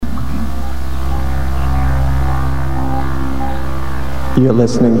You're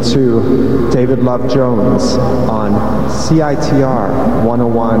listening to David Love Jones on CITR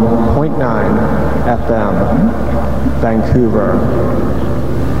 101.9 FM, Vancouver.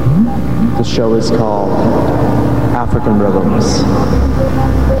 The show is called African Rhythms.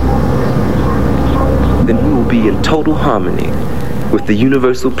 Then we will be in total harmony with the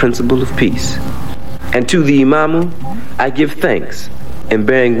universal principle of peace. And to the Imamu, I give thanks and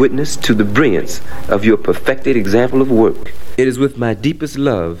bearing witness to the brilliance of your perfected example of work. It is with my deepest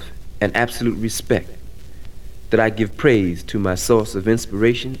love and absolute respect that I give praise to my source of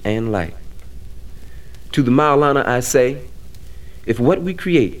inspiration and light. To the Maulana I say, if what we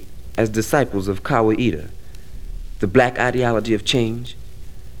create as disciples of Kawaida, the black ideology of change,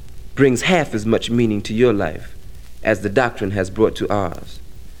 brings half as much meaning to your life as the doctrine has brought to ours,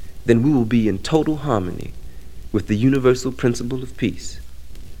 then we will be in total harmony with the universal principle of peace.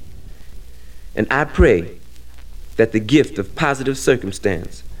 And I pray that the gift of positive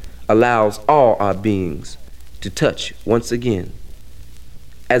circumstance allows all our beings to touch once again,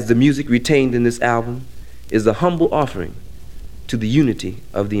 as the music retained in this album is a humble offering to the unity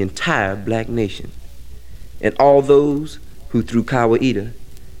of the entire black nation and all those who through Kawaida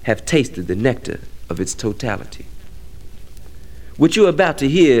have tasted the nectar of its totality. What you're about to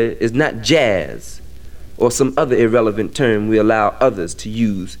hear is not jazz or some other irrelevant term we allow others to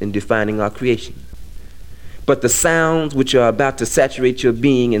use in defining our creation, but the sounds which are about to saturate your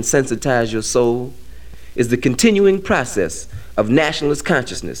being and sensitize your soul is the continuing process of nationalist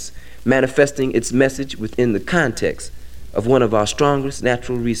consciousness manifesting its message within the context of one of our strongest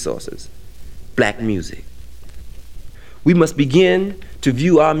natural resources, black music. We must begin to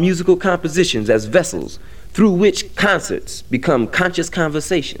view our musical compositions as vessels through which concerts become conscious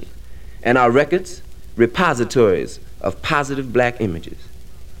conversation and our records repositories of positive black images.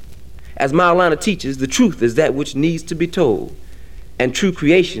 As Maulana teaches, the truth is that which needs to be told, and true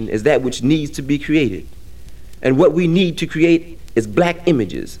creation is that which needs to be created. And what we need to create is black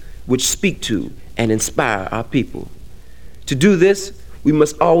images which speak to and inspire our people. To do this, we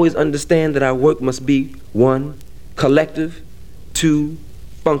must always understand that our work must be 1, collective, 2,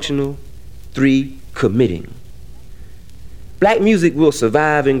 functional, 3, committing. Black music will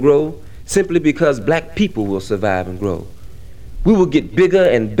survive and grow simply because black people will survive and grow. We will get bigger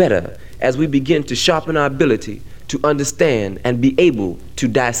and better as we begin to sharpen our ability to understand and be able to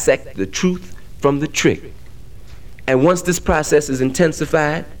dissect the truth from the trick. And once this process is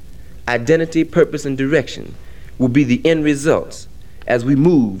intensified, identity, purpose, and direction will be the end results as we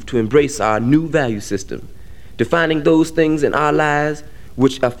move to embrace our new value system, defining those things in our lives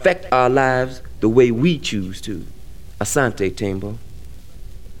which affect our lives the way we choose to. Asante Tembo.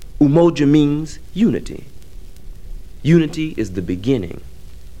 Umoja means unity. Unity is the beginning.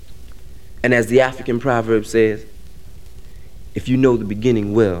 And as the African proverb says, if you know the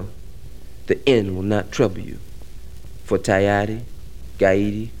beginning well, the end will not trouble you. For Tayari,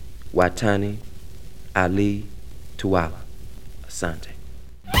 Gaidi, Watani, Ali, Tuwala, Asante.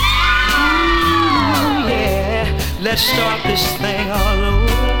 Yeah, let's start this thing all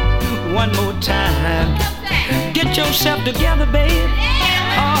over one more time. Get yourself together, babe.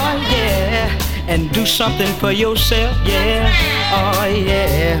 Oh yeah, and do something for yourself, yeah. Oh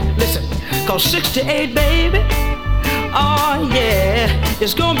yeah, listen, cause 68, baby. Oh yeah,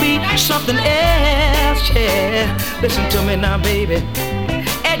 it's gonna be something else, yeah. Listen to me now, baby.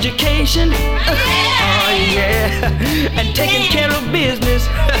 Education, oh yeah, and taking care of business,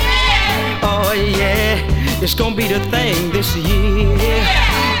 oh yeah, it's gonna be the thing this year.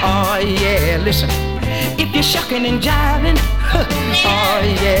 Oh yeah, listen, if you're shucking and jiving, oh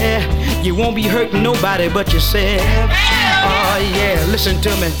yeah, you won't be hurting nobody but yourself. Oh yeah, listen to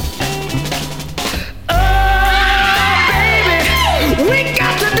me. We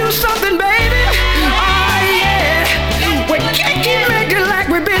got to do something, baby. Oh yeah, we can't keep making like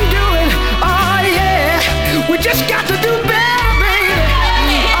we've been doing. Oh yeah, we just got to do better, baby.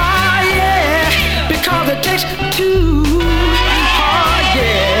 Oh yeah, because it takes two. Oh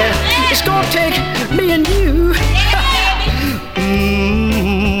yeah, it's gonna take me and you.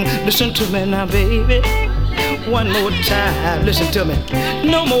 Listen to me now, baby. One more time, listen to me.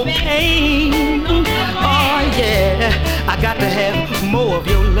 No more pain. Oh yeah, I got to have more of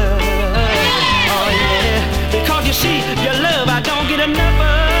your love. Oh yeah, because you see, your love I don't get enough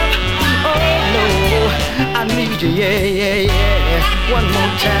of. Oh no, I need you, yeah, yeah, yeah. One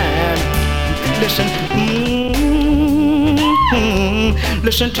more time, listen.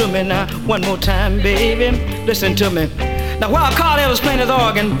 Listen to me now, one more time, baby. Listen to me. Now while Carl was playing his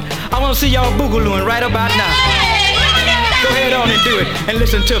organ, I want to see y'all boogalooing right about now. Go ahead on and do it, and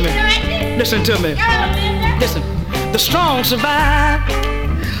listen to me. Listen to me. Listen. the strong survive.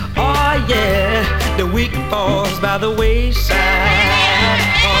 Oh yeah, the weak falls by the wayside.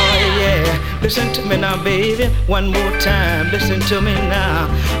 Oh yeah, listen to me now, baby, one more time. Listen to me now.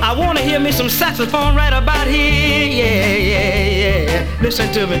 I wanna hear me some saxophone right about here. Yeah, yeah, yeah.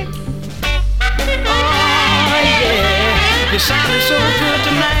 Listen to me. Oh yeah, the sound is so good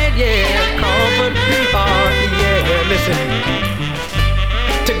tonight. Yeah, comfort. Oh yeah, listen.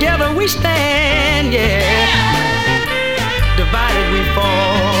 Together we stand. Yeah, divided we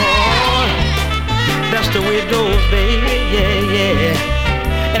fall. That's the way it goes, baby. Yeah,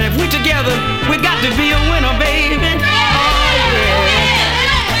 yeah. And if we together, we got to be a winner, baby. Oh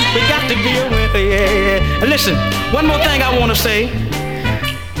yeah, we got to be a winner. Yeah, yeah. And listen, one more thing I want to say.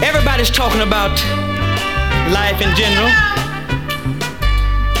 Everybody's talking about life in general,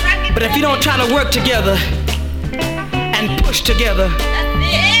 but if you don't try to work together and push together,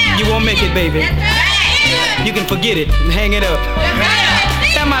 you won't make it, baby. You can forget it and hang it up.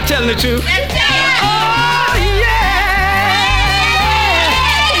 Am I telling the truth? Oh, yeah.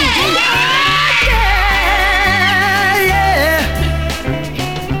 Yeah, yeah.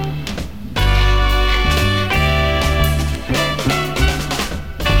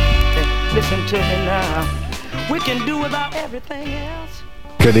 Listen to me now. We can do without everything else.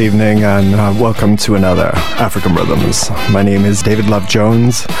 Good evening and welcome to another African Rhythms. My name is David Love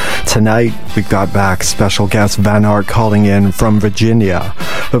Jones. Tonight we've got back special guest Van Ark calling in from Virginia.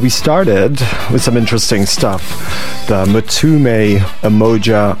 But we started with some interesting stuff. The Mutume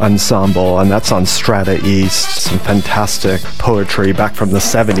Emoja Ensemble, and that's on Strata East. Some fantastic poetry back from the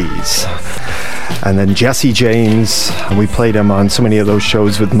 70s. And then Jesse James, we played him on so many of those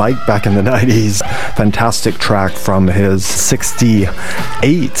shows with Mike back in the 90s. Fantastic track from his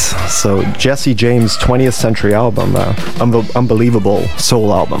 68. So Jesse James' 20th Century album, unbelievable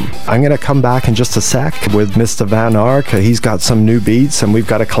soul album. I'm going to come back in just a sec with Mr. Van Ark. He's got some new beats and we've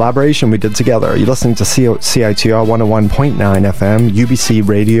got a collaboration we did together. You're listening to CITR 101.9 FM, UBC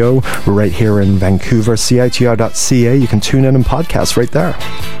Radio. We're right here in Vancouver, CITR.ca. You can tune in and podcast right there.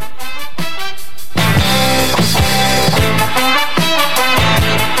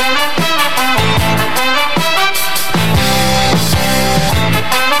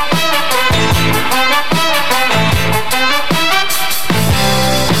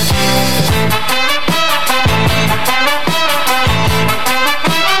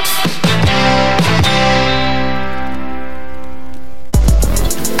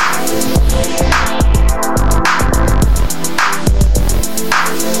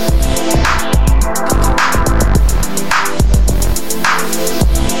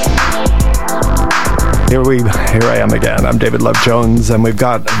 Here I am again. I'm David Love Jones, and we've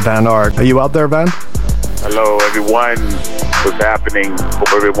got Van Ark. Are you out there, Van? Hello, everyone. What's happening?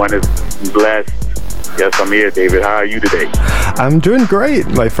 Hope everyone is blessed. Yes, I'm here, David. How are you today? I'm doing great,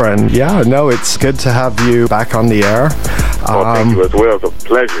 my friend. Yeah, no, it's good to have you back on the air. Thank you as well. It's a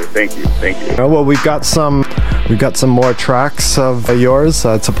pleasure. Thank you. Well, we've got some more tracks of yours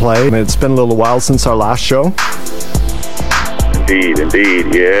to play. It's been a little while since our last show.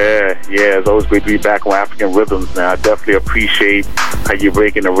 Indeed. Yeah. It's always great to be back on African Rhythms, man. I definitely appreciate how you're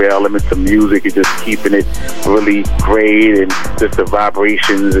breaking the real elements of music and just keeping it really great and just the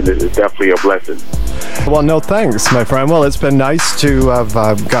vibrations, and it's definitely a blessing. Well, no thanks, my friend. Well, it's been nice to have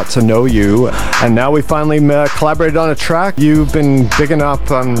got to know you, and now we finally collaborated on a track. You've been big enough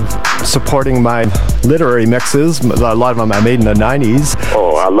supporting my literary mixes. A lot of them I made in the 90s.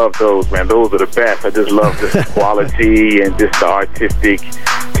 Oh, I love those, man. Those are the best. I just love the quality and just the artistic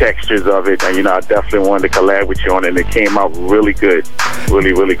textures of it. And, I definitely wanted to collab with you on it, and it came out really good.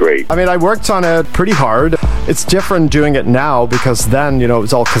 Really, really great. I mean, I worked on it pretty hard. It's different doing it now because then, it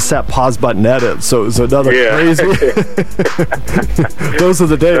was all cassette pause button edit. So it was another crazy. Those are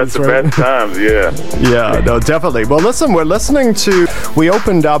the days, That's the right? best times, yeah. Yeah, no, definitely. Well, listen, we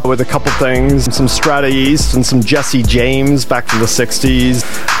opened up with a couple things, some Strata East and some Jesse James back from the 60s.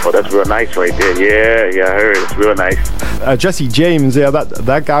 Oh, that's real nice right there. Yeah, I heard. It's real nice. Jesse James, yeah,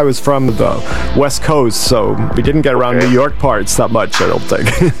 that guy was from the West Coast, so we didn't get around New York parts that much, I don't think.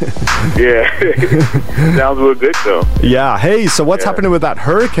 Yeah. Sounds real good, though. Yeah. Hey, so what's happening with that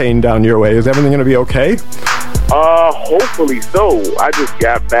hurricane down your way? Is everything going to be okay? Hopefully so. I just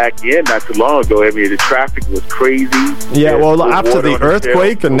got back in not too long ago. I mean, the traffic was crazy. Yeah, well, after the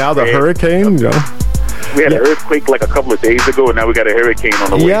earthquake and now the hurricane, We had an earthquake like a couple of days ago, and now we got a hurricane on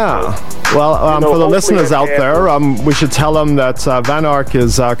the way. Yeah. Well, for the listeners out there, we should tell them that Van Ark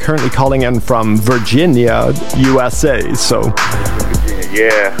is currently calling in from Virginia, USA. So.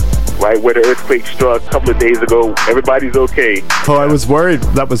 Yeah. right where the earthquake struck a couple of days ago. Everybody's okay. Oh, I was worried.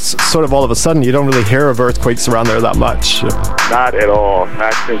 That was sort of all of a sudden. You don't really hear of earthquakes around there that much. Not at all.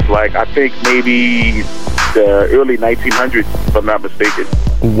 Not since, like, I think maybe the early 1900s, if I'm not mistaken.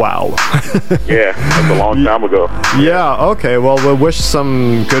 Wow. Yeah, that's a long time ago. Yeah, okay. Well, we'll wish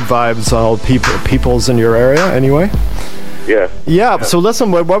some good vibes on all peoples in your area anyway. Yeah, so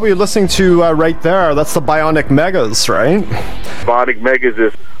listen, what were you listening to right there? That's the Bionic Megas, right? Bionic Megas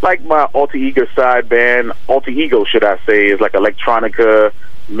is like my alter ego side band. Alter ego, should I say, is like electronica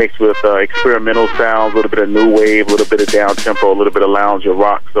mixed with experimental sounds, a little bit of new wave, a little bit of down tempo, a little bit of lounge or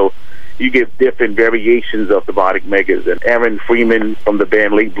rock. So you get different variations of the Bionic Megas. And Aaron Freeman from the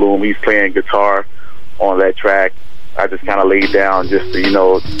band Late Bloom, he's playing guitar on that track. I just kind of laid down just the,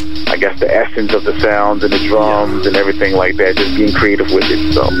 I guess the essence of the sounds and the drums and everything like that, just being creative with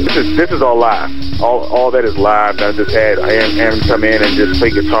it. So this is all live. All that is live. I just had Aaron come in and just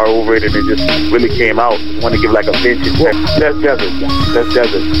play guitar over it, and it just really came out. Just want to give like a vintage. That's Desert. That's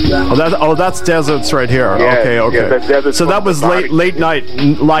Desert. That's Deserts right here. Yeah, okay. Yeah, that's Desert. So that was late Night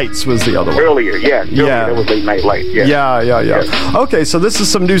Lights was the other one. Earlier, yeah. That was Late Night Lights. Yeah. Okay, so this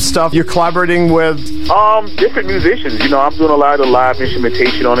is some new stuff. You're collaborating with different musicians. I'm doing a lot of live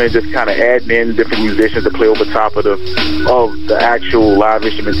instrumentation on it, just kind of adding in different musicians to play over top of the actual live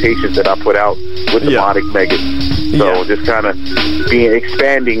instrumentations that I put out with the Bionic Megas. So just kind of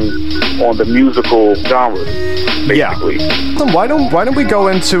expanding on the musical genre, basically. Yeah. Why don't we go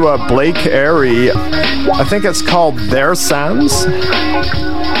into Blake Airy? I think it's called Their Sounds.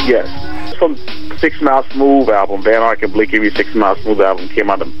 Yes, from 6 Mile Smooth album. Van Ark and Blake Airy 6 Mile Smooth album came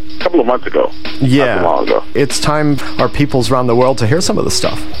out a couple of months ago. Yeah. Not too long ago. It's time our peoples around the world to hear some of the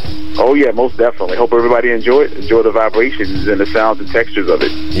stuff. Oh yeah, most definitely. Hope everybody enjoy it. Enjoy the vibrations and the sounds and textures of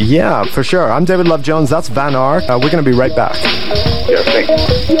it. Yeah, for sure. I'm David Love Jones. That's Van Ark. We're going to be right back. Yeah, thanks.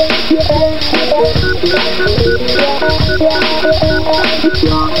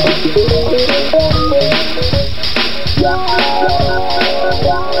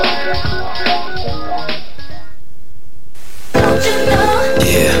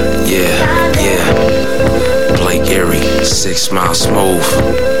 Yeah. Blake Airy, 6 Mile Smooth,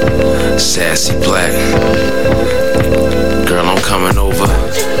 Sassy Black. Girl, I'm coming over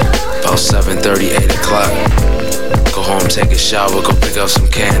about 7:30, 8 o'clock. Go home, take a shower, go pick up some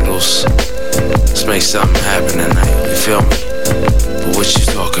candles. Let's make something happen tonight, you feel me? But what you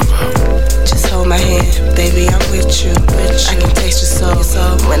talking about? Just hold my hand, baby, I'm with you. I can taste your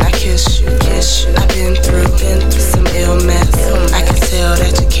soul when I kiss you. I've been through some ill mess. I can tell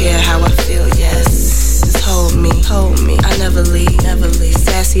that you care how I feel, yes. Just hold me, I never leave.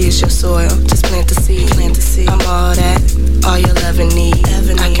 Sassy is your soil, just plant the seed. I'm all that, all you'll ever need.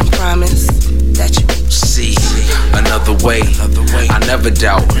 I can promise that you see another way. I never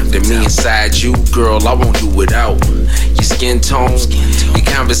doubt that me inside you, girl, I won't do without your skin tone, your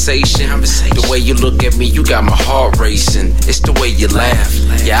conversation, the way you look at me, you got my heart racing. It's the way you laugh,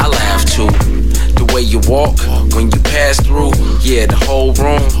 yeah, I laugh too. The way you walk when you pass through, yeah, the whole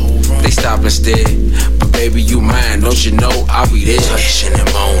room, they stop and stare. But baby, you mine, don't you know I'll be there. Touching and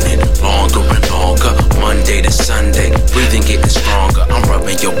moaning, longer and longer, Monday to Sunday, breathing getting stronger. I'm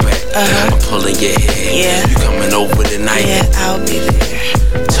rubbing your back, I'm pulling your hair. Yeah. You coming over tonight? Yeah, I'll be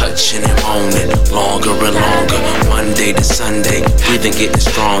there. Touching and moaning, longer and longer, Monday to Sunday, breathing getting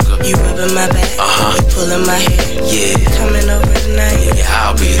stronger. You rubbing my back, you pulling my hair. Yeah. Coming over tonight? Yeah,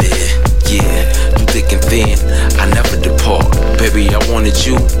 I'll be there. Yeah, you thick and thin, I never depart. Baby, I wanted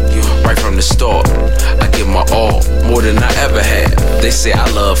you right from the start. I give my all, more than I ever had. They say I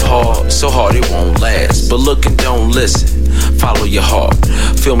love hard, so hard it won't last. But look and don't listen, follow your heart.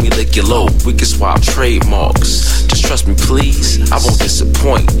 Feel me, lick your low, we can swap trademarks. Just trust me, please, I won't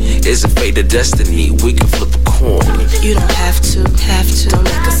disappoint. It's a fate of destiny, we can flip a coin. You don't have to, don't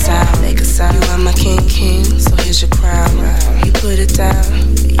make a sound. You are my king, so here's your crown. You put it down,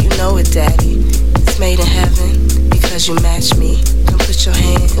 you know it, daddy. It's made in heaven, because you match me. Come put your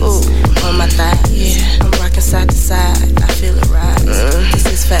hands on my thigh. Yeah, I'm rocking side to side, I feel it rise. This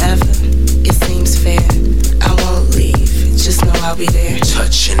is forever, it seems fair. I won't leave, just know I'll be there.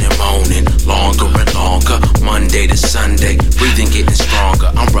 Touching and moaning, longer and longer, Monday to Sunday, breathing getting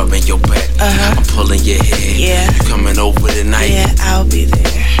stronger. I'm rubbing your back, I'm pulling your hair. Yeah. You coming over tonight? Yeah, I'll be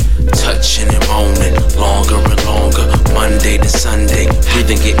there. Touching and moaning, longer and longer, Monday to Sunday,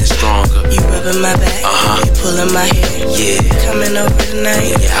 breathing getting stronger. You rubbing my back, you pulling my hair. Yeah. Coming over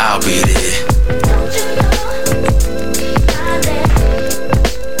tonight? Yeah, I'll be there.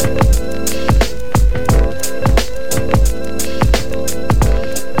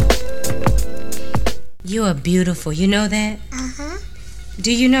 You are beautiful, you know that?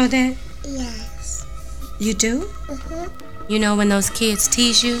 Do you know that? Yes. You do? You know when those kids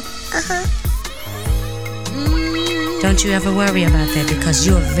tease you? Don't you ever worry about that because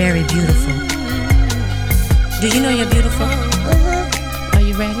you're very beautiful. Do you know you're beautiful? Are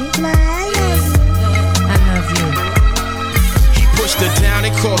you ready? I love you. He pushed her down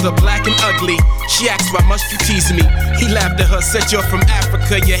and called her black and ugly. She asked, why must you tease me? He laughed at her, said, you're from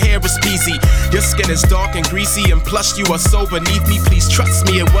Africa, your hair is peasy. Your skin is dark and greasy, and plus you are so beneath me. Please trust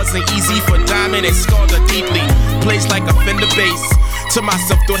me, it wasn't easy for Diamond and scarred her deeply. Plays like a Fender bass. To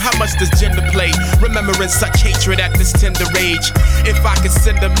myself, thought, how much does gender play? Remembering such hatred at this tender age. If I could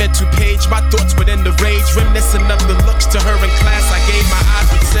send a mental page, my thoughts would end the rage. Reminiscent of the looks to her in class, I gave my eyes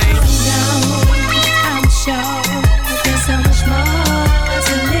would say, No, I'm sure there's so much more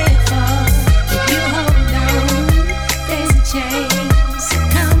to live for. If you hold on, there's a chance.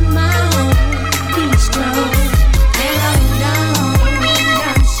 Come on, be strong and hold on.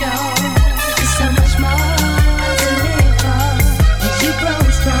 I'm sure there's so much more to live for. As you grow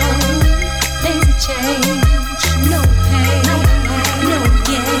strong, things will change. No pain, no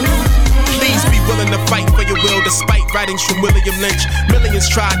gain. please be willing to fight for your will despite writings from William Lynch. Millions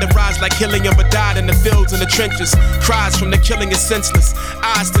tried to rise like helium but died in the fields and the trenches. Cries from the killing is senseless.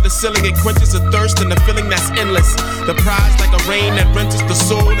 Eyes to the ceiling, it quenches a thirst and a feeling that's endless. The prize like a rain that renters the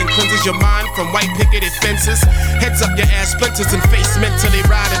soul and cleanses your mind from white picket fences. Heads up your ass splinters and face mentally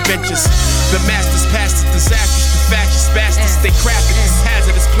ride adventures. The masters past is disastrous, the fascist bastards. They crafted this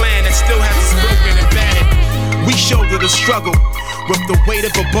hazardous plan that still has us broken and battered. We shoulder the struggle with the weight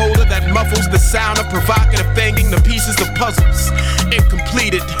of a boulder that muffles the sound of provocative banging the pieces of puzzles.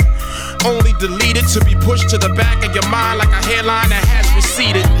 Incompleted, only deleted to be pushed to the back of your mind like a hairline that has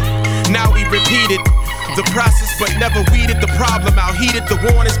receded. Now we repeated the process but never weeded the problem out. Heeded the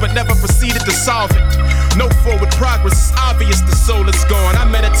warnings but never proceeded to solve it. No forward progress, it's obvious the soul is gone. I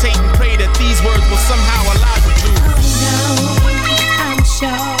meditate and pray that these words will somehow allow you to. No, I'm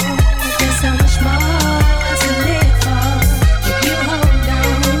sure there's so much more to live for. If you hold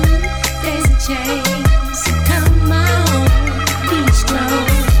on, there's a chance. Come on, be strong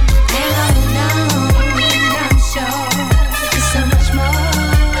and hold on. I'm sure there's so much more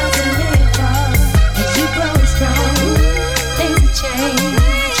to live for. As you grow strong, things will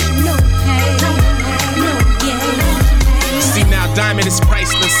change. No pain, no gain. See now, Diamond is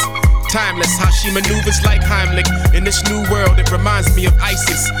priceless. Timeless, how she maneuvers like Heimlich. In this new world, it reminds me of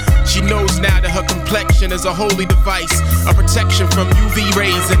ISIS. She knows now that her complexion is a holy device, a protection from UV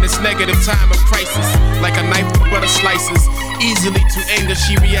rays in this negative time of crisis. Like a knife through butter slices, easily to anger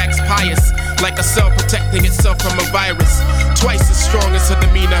she reacts pious, like a cell protecting itself from a virus. Twice as strong as her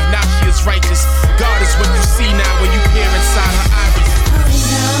demeanor, now she is righteous. God is what you see now when you peer inside her iris.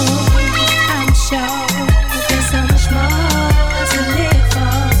 I'm sure there's so much more to live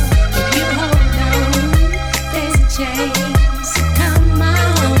for. If you hold on, there's a chance. Come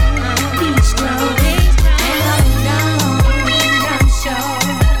on, be strong and hold on. I'm sure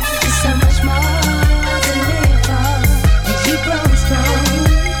there's so much more to live for. As you grow strong,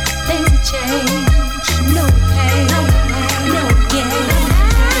 things will change. No pain, no gain.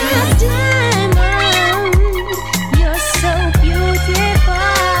 Diamond, you're so beautiful.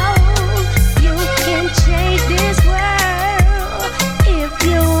 You can change this world if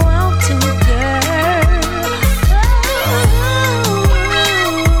you want to, girl.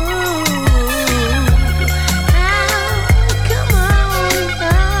 Come on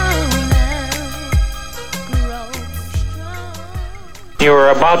now, grow strong. You are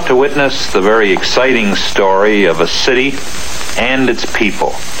about to witness the very exciting story of a city and its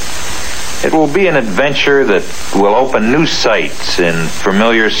people. It will be an adventure that will open new sights in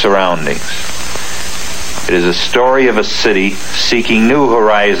familiar surroundings. It is a story of a city seeking new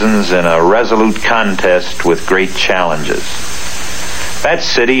horizons in a resolute contest with great challenges. That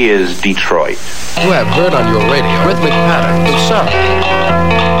city is Detroit. You have heard on your radio rhythmic pattern to some.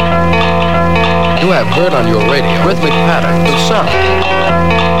 You have heard on your radio rhythmic pattern to some.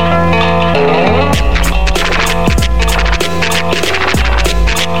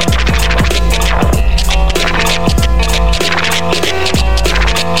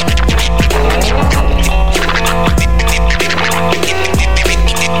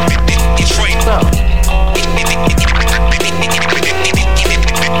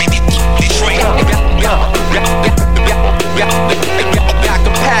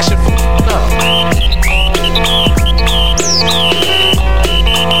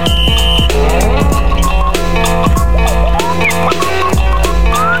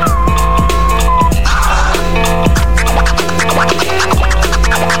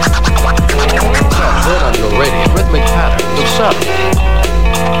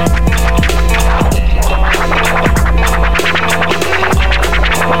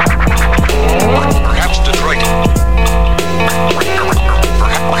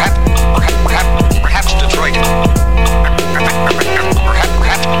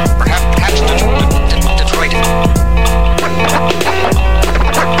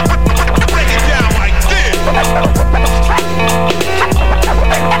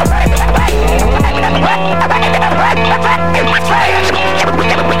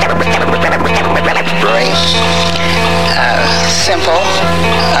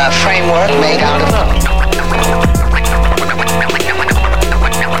 framework made out of...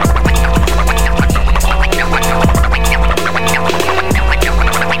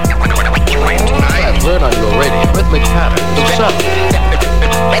 Learn on your radio rhythmic pattern of sound.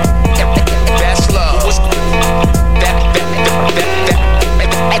 That's love. That's love.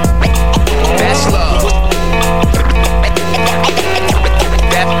 That's love.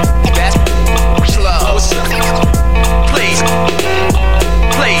 Please.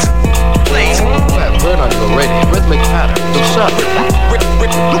 Learn on your radio rhythmic pattern of sound.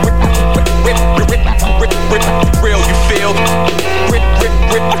 Real, you feel?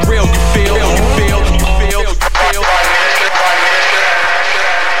 Real, you feel?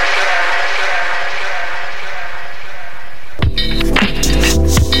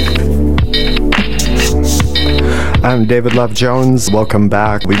 I'm David Love Jones. Welcome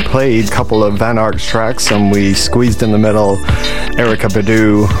back. We played a couple of Van Ark tracks and we squeezed in the middle Erykah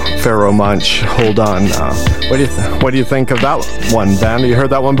Badu, Pharoah Monch, Hold On. What do you think of that one, Van? Have you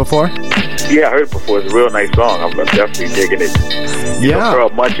heard that one before? Yeah, I heard it before. It's a real nice song. I'm definitely digging it. Yeah.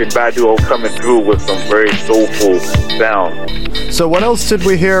 Pharoah Monch and Badu coming through with some very soulful sound. So what else did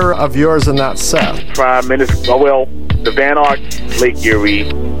we hear of yours in that set? Prime Minister, the Van Ark, Blake Erie,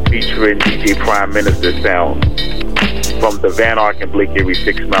 featuring DJ Prime Minister sound from the Van Ark and Blake Erie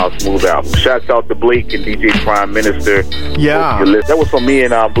 6 Mile Smooth album. Shouts out to Blake and DJ Prime Minister. Yeah. That was from me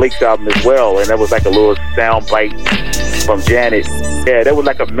and Blake's album as well, and that was like a little sound bite from Janet. Yeah, that was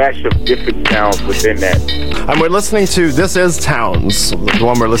like a mesh of different sounds within that. And we're listening to This Is Towns, the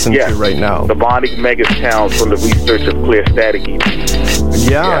one we're listening to right now. The Bionic Megas Towns from the research of Clear Static EP.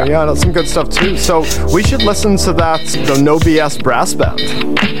 Yeah, that's some good stuff too. So we should listen to that, the No BS Brass Band.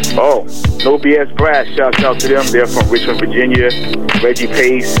 Oh, No BS Brass, shouts out to them. They're from Richmond, Virginia. Reggie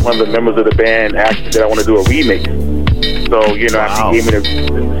Pace, one of the members of the band, asked that I want to do a remix. So, after he gave me the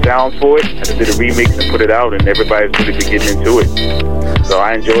sounds for it, I just did a remix and put it out, and everybody's really been getting into it. So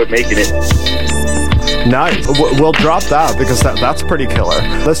I enjoyed making it. Nice. We'll drop that because that's pretty killer.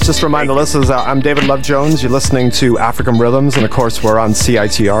 Let's just remind the listeners, I'm David Love Jones. You're listening to African Rhythms, and of course we're on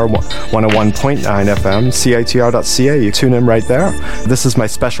CITR 101.9 FM, CITR.ca. You tune in right there. This is my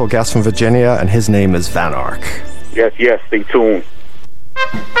special guest from Virginia, and his name is Van Ark. Yes, stay tuned.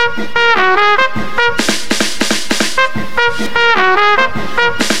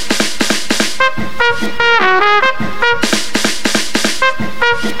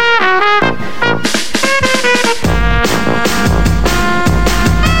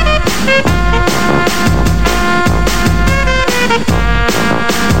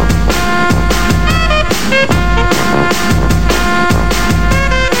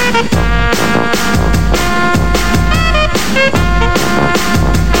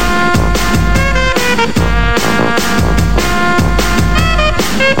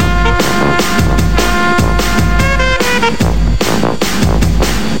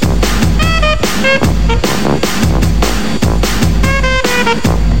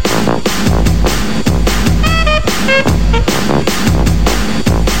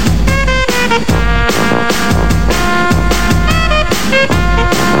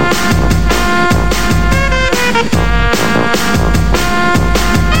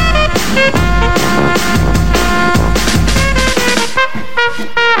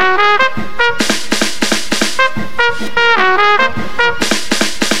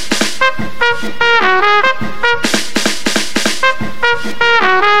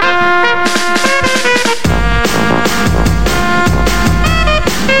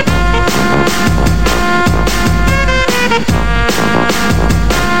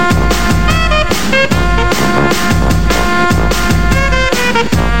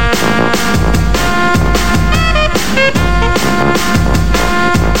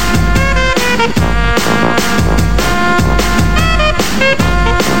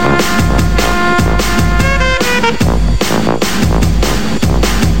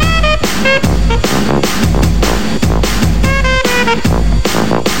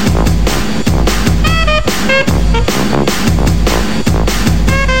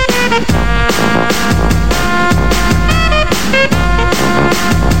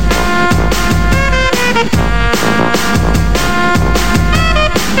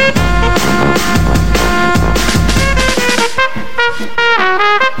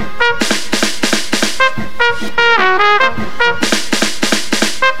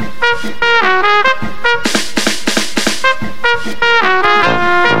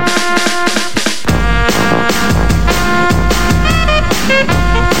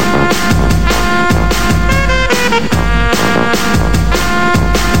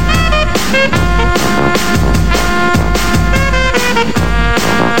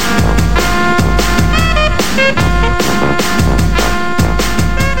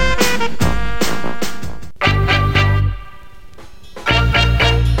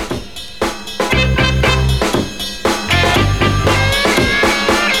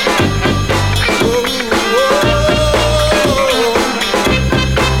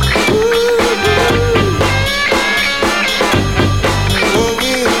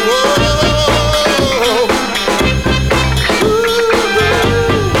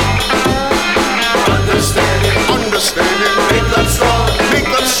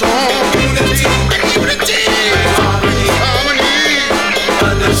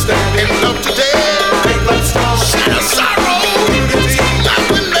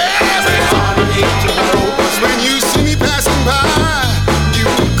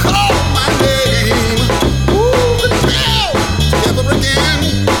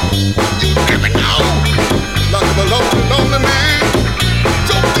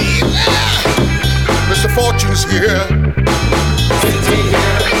 folks here.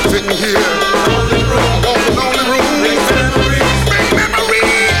 Sitting here. Lonely room. Lonely room. Big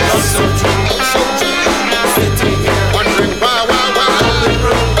memories. So true. So true. Sitting here. Wondering why. Lonely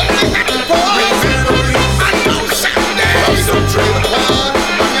room. Big memories. I know someday. So true.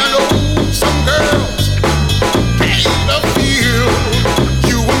 I know some girls paid a feel.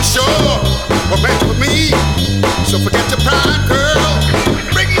 You weren't sure what meant for me. So forget your pride, girl.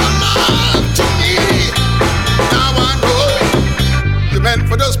 Bring your love to me. Now I know you meant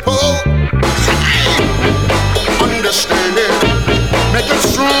for this poor. Understand it, make it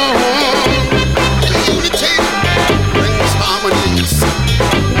strong. Unity brings harmonies.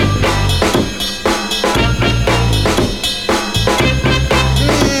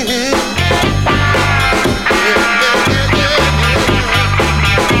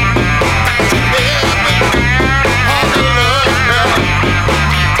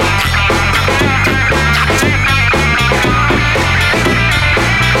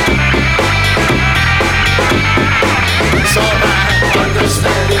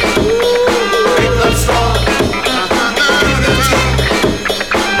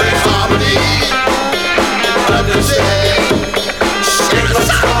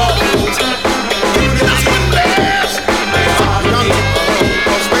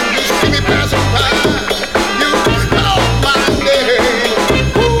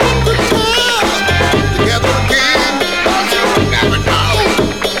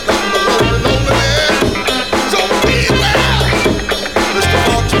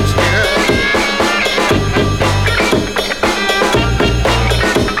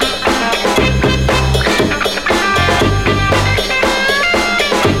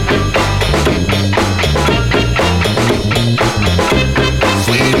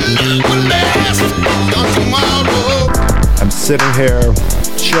 Sitting here,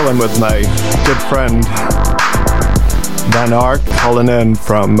 chilling with my good friend Van Ark, calling in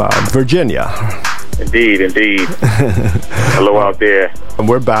from Virginia. Indeed. Hello out there. And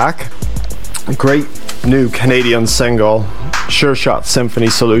we're back. Great new Canadian single, Sure Shot Symphony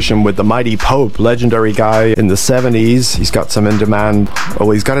Solution with the Mighty Pope, legendary guy in the 70s. He's got some in demand.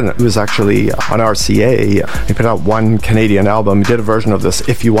 Oh, it was actually on RCA. He put out one Canadian album. He did a version of this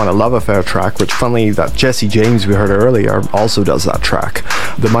If You Want a Love Affair track, which funnily that Jesse James we heard earlier also does that track.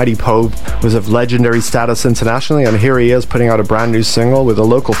 The Mighty Pope was of legendary status internationally, and here he is putting out a brand new single with a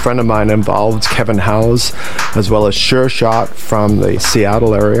local friend of mine involved, Kevin Howes, as well as Sure Shot from the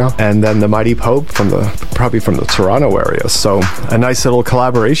Seattle area, and then the Mighty Pope probably from the Toronto area. So a nice little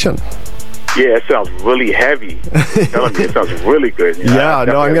collaboration. Yeah, it sounds really heavy. Telling me, it sounds really good. Yeah,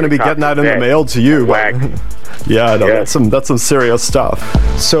 I'm going to be getting that in the mail to you. Yeah, no, yes. That's some serious stuff.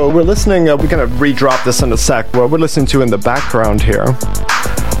 So we're listening, we're going to re-drop this in a sec. What we're listening to in the background here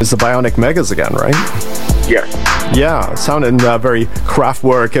is the Bionic Megas again, right? Yes. Yeah, sounding very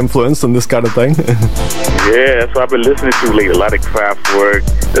Kraftwerk influenced and this kind of thing. Yeah, that's what I've been listening to lately. A lot of Kraftwerk.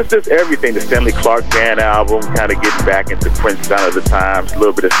 It's just everything. The Stanley Clarke Band album, kind of getting back into Prince Sound of the Times, a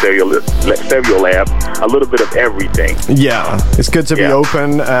little bit of Stereolab, a little bit of everything. Yeah, it's good to be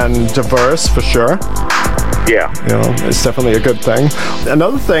open and diverse for sure. Yeah. You know, it's definitely a good thing.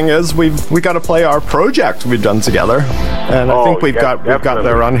 Another thing is we got to play our project we've done together, and I think we've got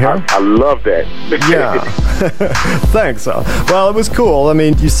there on here. I love that. Yeah. Thanks. Well, it was cool. I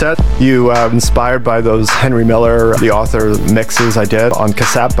mean, you said you inspired by those Henry Miller, the author, mixes I did on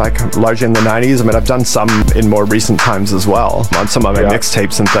cassette back largely in the 90s. I mean, I've done some in more recent times as well on some of my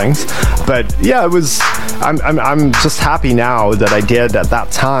mixtapes and things. But yeah, it was. I'm just happy now that I did at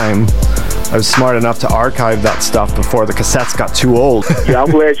that time. I was smart enough to archive that stuff before the cassettes got too old. Yeah,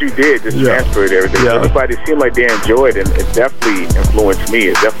 I'm glad you did. Just transferred everything. Yeah. Everybody seemed like they enjoyed it, and it definitely influenced me.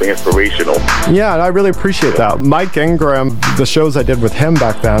 It's definitely inspirational. Yeah, and I really appreciate that. Mike Ingram, the shows I did with him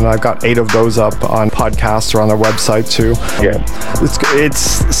back then, I've got 8 of those up on podcasts or on their website too. Yeah. It's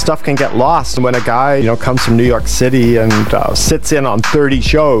stuff can get lost when a guy, comes from New York City and sits in on 30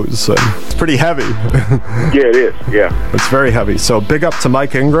 shows. It's pretty heavy. Yeah, it is. Yeah. It's very heavy. So big up to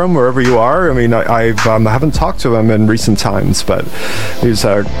Mike Ingram, wherever you are. I mean, I haven't talked to him in recent times, but he's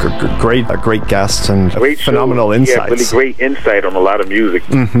a great guest and phenomenal insights. Yeah, really great insight on a lot of music.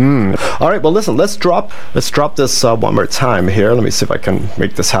 Mm-hmm. All right, well, listen, let's drop this one more time here. Let me see if I can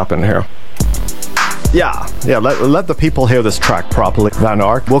make this happen here. Yeah, let the people hear this track properly, Van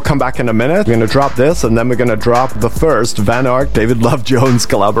Ark. We'll come back in a minute. We're going to drop this, and then we're going to drop the first Van Ark, David Love Jones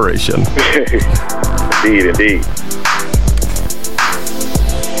collaboration. Indeed.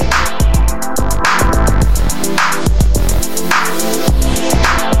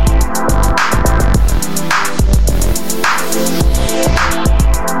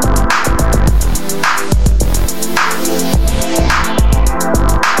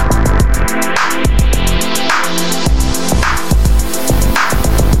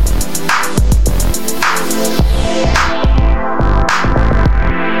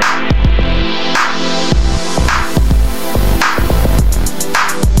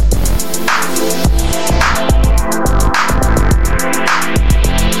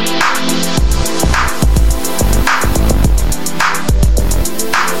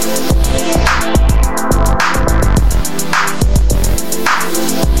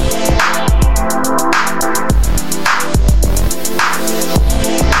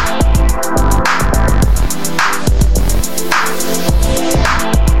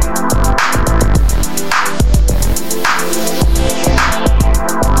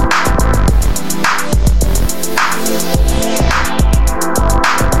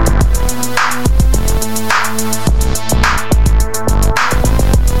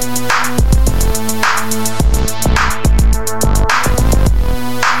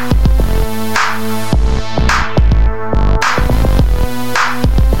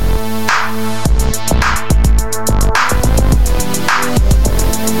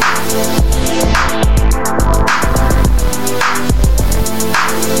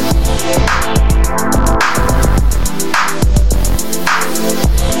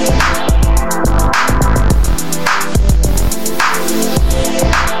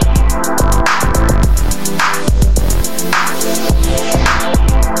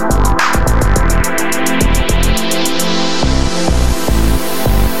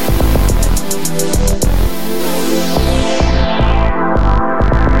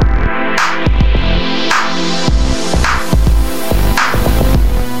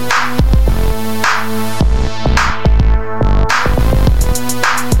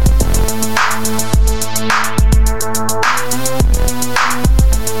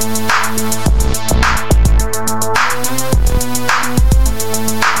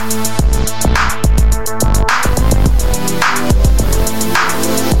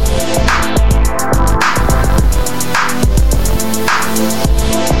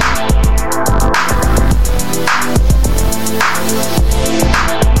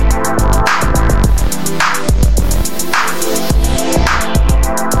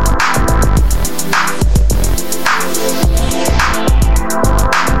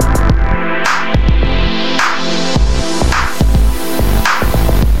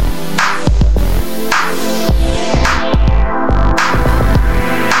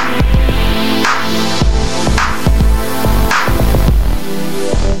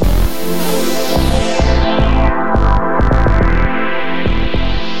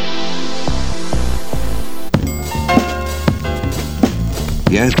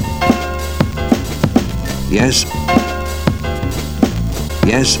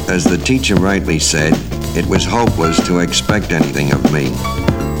 Yes, as the teacher rightly said, it was hopeless to expect anything of me.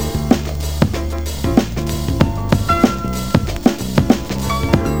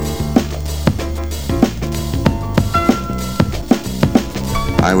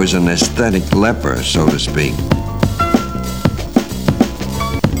 I was an aesthetic leper, so to speak.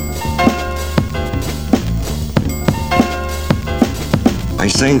 I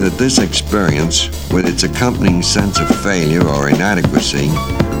say that this experience, with its accompanying sense of failure or inadequacy,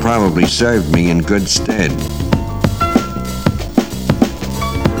 probably served me in good stead.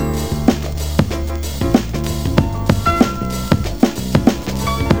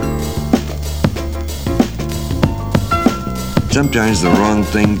 Sometimes the wrong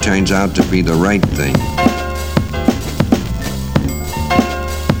thing turns out to be the right thing.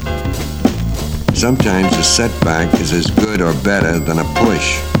 Sometimes a setback is as good or better than a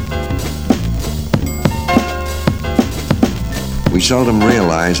push. We seldom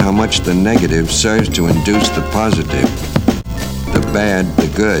realize how much the negative serves to induce the positive, the bad, the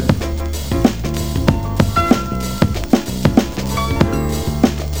good.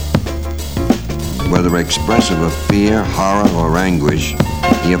 Whether expressive of fear, horror, or anguish,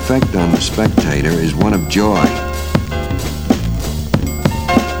 the effect on the spectator is one of joy.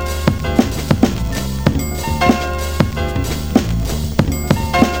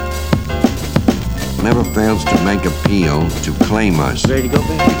 Never fails to make appeal to claim us. Ready to go,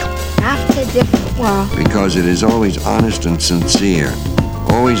 baby? After a different world. Because it is always honest and sincere,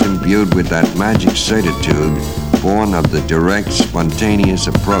 always imbued with that magic certitude born of the direct, spontaneous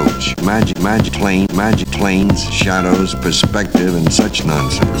approach. Magic planes, shadows, perspective, and such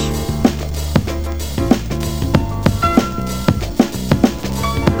nonsense.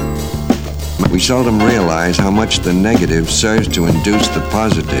 We seldom realize how much the negative serves to induce the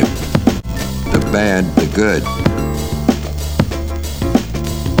positive, the bad, the good.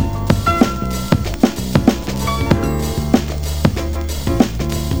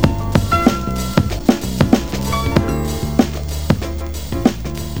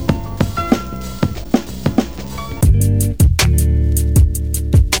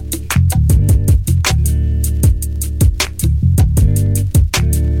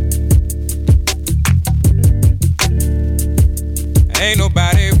 Ain't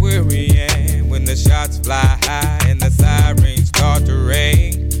nobody worrying when the shots fly high and the sirens start to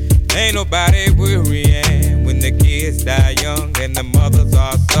ring. Ain't nobody worrying when the kids die young and the mothers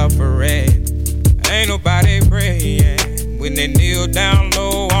are suffering. Ain't nobody praying when they kneel down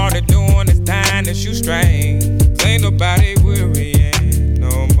low. All they're doing is tying the shoestrings. Ain't nobody worrying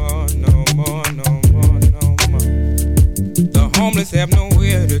no more, no more, no more, no more. The homeless have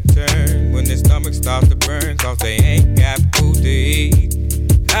nowhere to turn when their stomachs start to burn, cause they ain't got food to eat.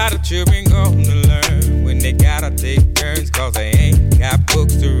 How the children gonna learn when they gotta take turns, cause they ain't got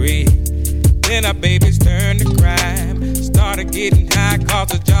books to read? Then our babies turn to crime, started getting high cause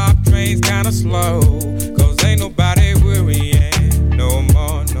the job train's kinda slow. Cause ain't nobody worrying no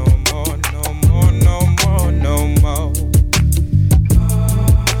more, no more, no more, no more, no more.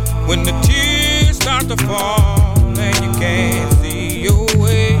 When the tears start to fall and you can't see your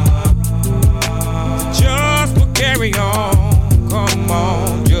way, just will carry on. Come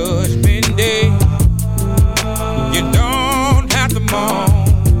on, Judgment Day. You don't have to mourn,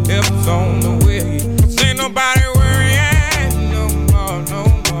 help's on the way. Cause ain't nobody worrying no more, no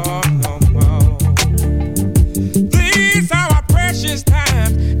more, no more. These are our precious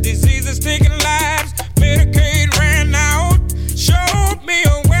times. Diseases taking lives. Medicaid ran out. Showed me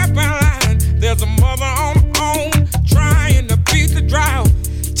a weapon line. There's a mother on her own trying to beat the drought.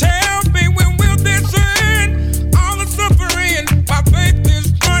 Tell me when will this end? All the suffering, my faith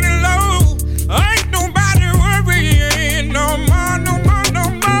is running low. Ain't nobody worrying no more, no more, no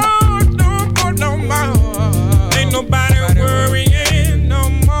more, no more, no more. Ain't nobody worrying no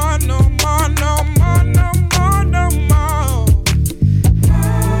more, no more, no more, no more, no more.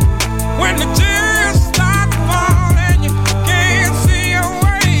 When the tears start to fall and you can't see your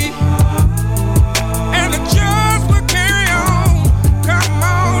way, and the just will carry on. Come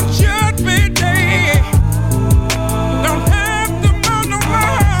on, Judgment Day. Don't have to more no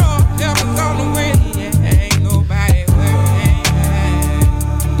more. Devil's on the way. Ain't nobody worrying.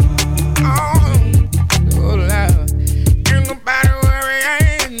 Oh Lord, ain't nobody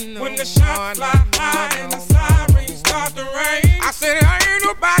worrying. When the shots fly high and the sirens start to ring, I said ain't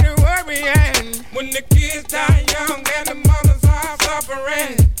nobody worrying. When the kids die young and the mothers are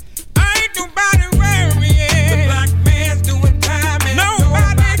suffering, ain't nobody worrying. The black man's doing time and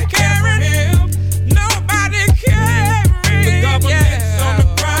nobody caring. Nobody caring. The government's on the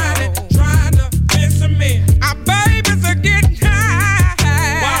grind and trying to miss a man. Our babies are getting high.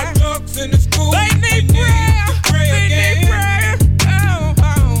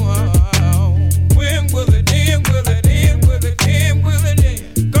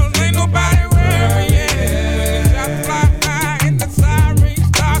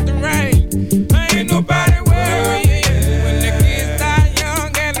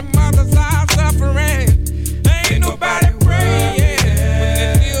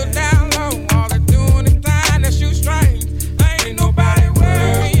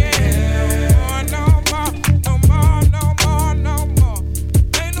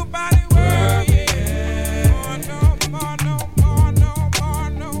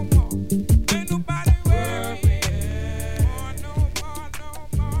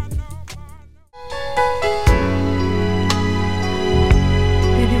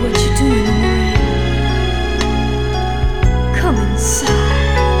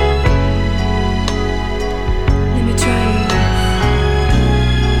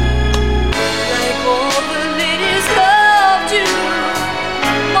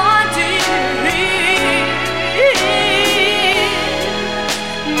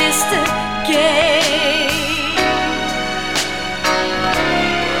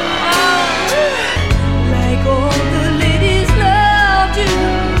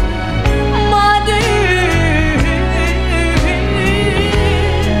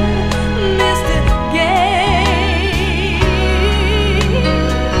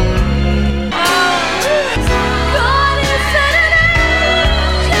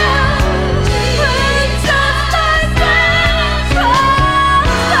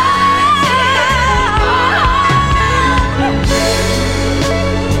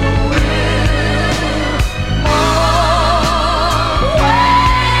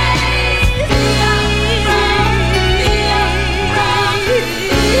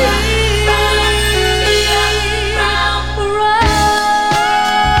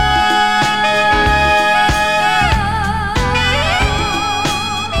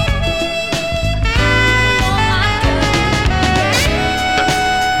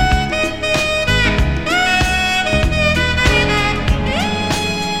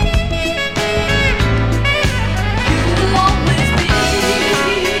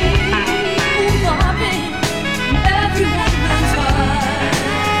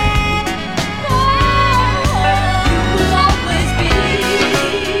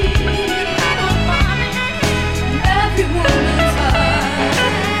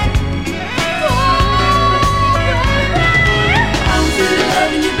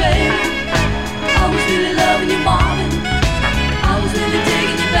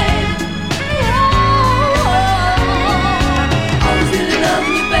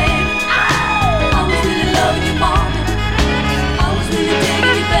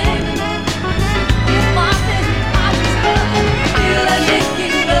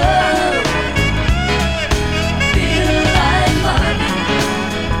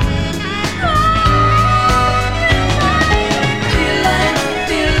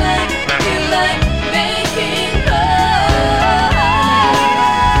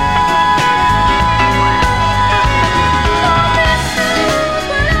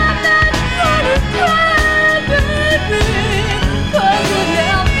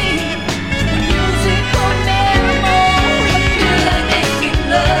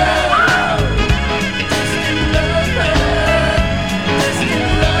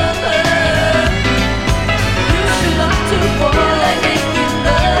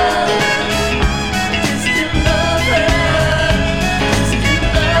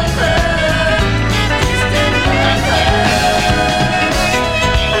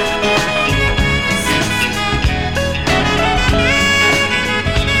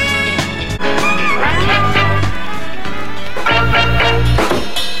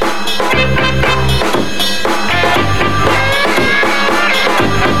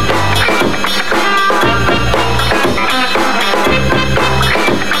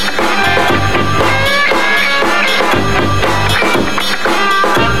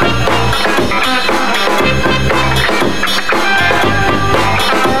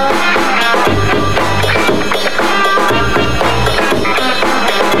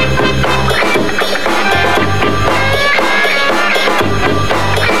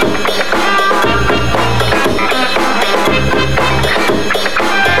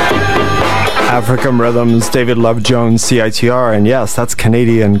 African Rhythms, David Love Jones, CITR, and yes, that's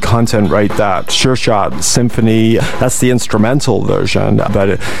Canadian content right that. Sure Shot Symphony, that's the instrumental version, but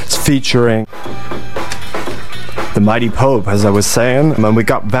it's featuring the Mighty Pope, as I was saying, and we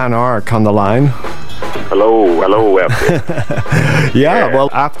got Van Ark on the line. Hello. Yeah, well,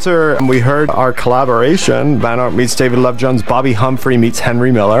 after we heard our collaboration, Van Ark meets David Love Jones, Bobby Humphrey meets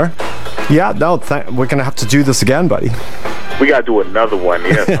Henry Miller. Yeah, no, we're going to have to do this again, buddy. We got to do another one.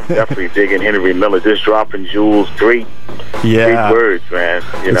 Yes, I'm definitely digging Henry Miller, just dropping jewels. Great words, man.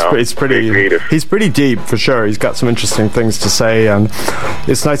 It's pretty creative. He's pretty deep, for sure. He's got some interesting things to say, and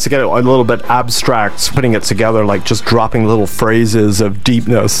it's nice to get it a little bit abstract, putting it together, like just dropping little phrases of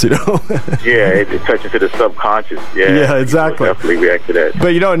deepness, Yeah, it touches to the subconscious. Yeah, exactly. Definitely react to that.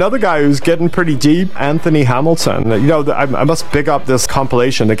 But another guy who's getting pretty deep, Anthony Hamilton. I must big up this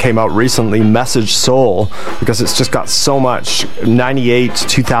compilation that came out recently, Message Soul, because it's just got so much 98,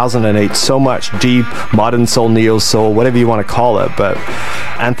 2008, so much deep modern soul, neo soul, whatever you want to call it. But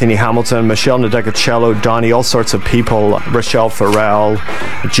Anthony Hamilton, Michelle Nadegacello, Donnie, all sorts of people, Rochelle Farrell,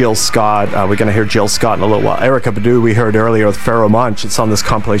 Jill Scott. We're going to hear Jill Scott in a little while. Erykah Badu, we heard earlier with Pharoah Monch. It's on this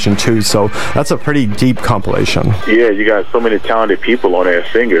compilation too. So that's a pretty deep compilation. Yeah, you got so many talented people on there,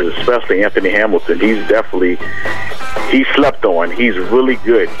 singers, especially Anthony Hamilton. He's slept on. He's really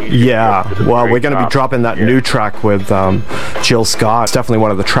good. Well, we're going to be dropping that new track with Jill Scott. It's definitely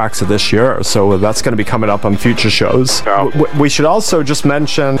one of the tracks of this year, so that's going to be coming up on future shows. We should also just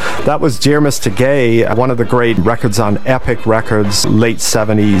mention that was Dear Mr. Gay, one of the great records on Epic Records, late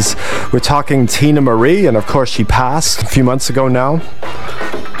 70s. We're talking Tina Marie, and of course she passed a few months ago now.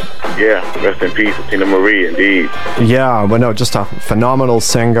 Yeah, rest in peace, Tina Marie, indeed. Yeah, well, no, just a phenomenal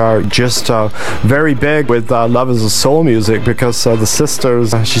singer, just very big with Love Is a Soul music, because the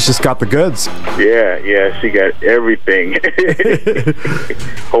sisters, she's just got the goods. Yeah, she got everything.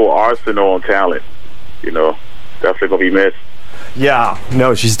 Whole arsenal on talent, definitely gonna be missed. Yeah,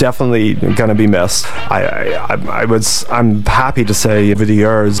 no, she's definitely gonna be missed. I'm happy to say over the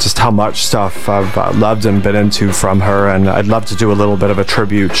years just how much stuff I've loved and been into from her, and I'd love to do a little bit of a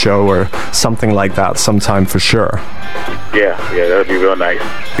tribute show or something like that sometime for sure. Yeah, that'd be real nice.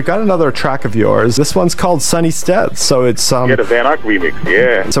 We got another track of yours. This one's called Sunny Stead, so it's the Van Ark remix.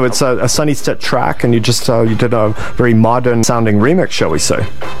 Yeah. So it's a Sunny Stead track, and you did a very modern sounding remix, shall we say?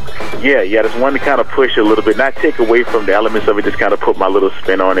 Yeah, just wanted to kind of push it a little bit, not take away from the elements of it, just kind of put my little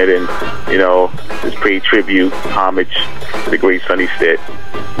spin on it, and just pay tribute, homage to the great Sunny Stead.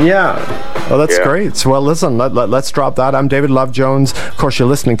 Yeah. Oh, that's great. So, well, listen, let's drop that. I'm David Love Jones. Of course, you're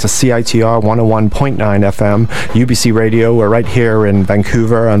listening to CITR 101.9 FM, UBC Radio. We're right here in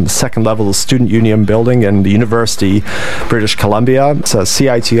Vancouver on the second level of the Student Union building in the University, British Columbia. It's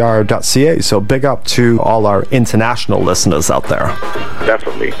CITR.ca. So big up to all our international listeners out there.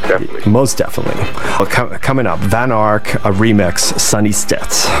 Definitely. Most definitely. Well, coming up, Van Ark, a remix, Sunny Stead.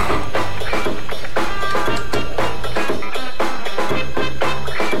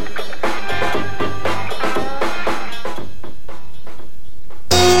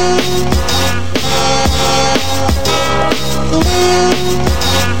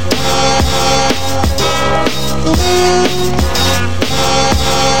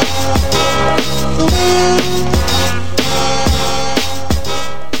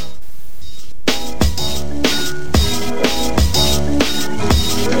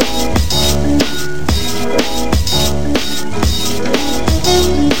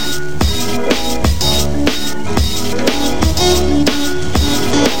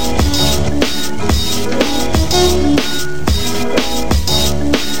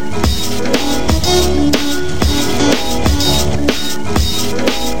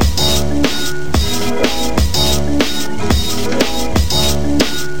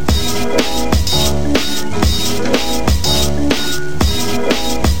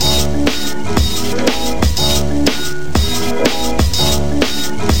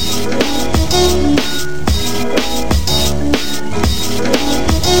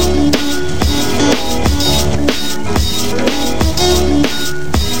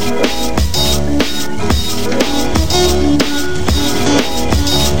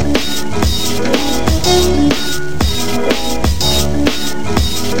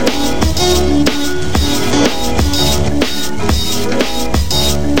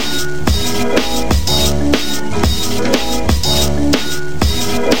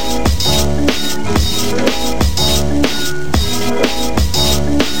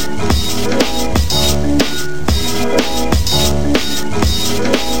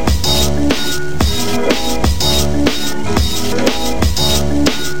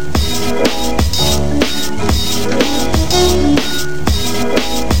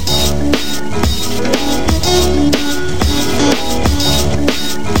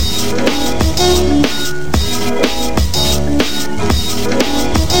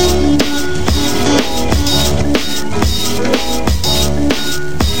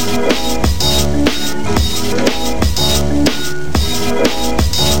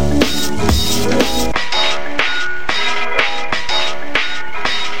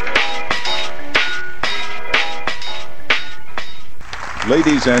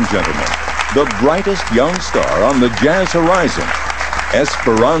 Ladies and gentlemen, the brightest young star on the jazz horizon,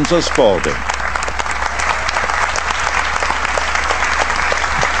 Esperanza Spalding.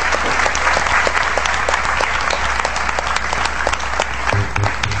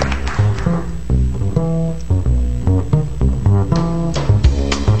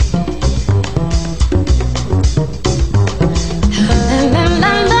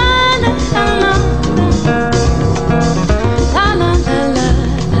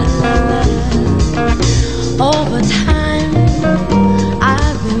 Over time,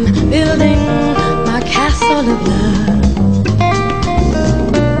 I've been building my castle of love.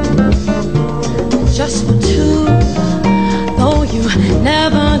 Just for two, though you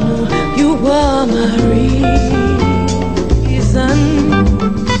never knew you were my reason.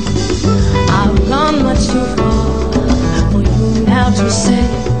 I've gone much too far for you now to say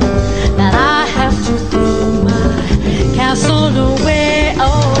that I have to throw my castle away.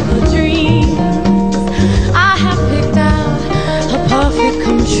 Oh, the dream I have picked out a perfect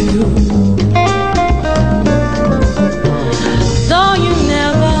come true. Though you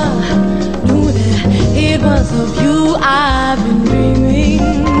never knew that it was of you I've been dreaming.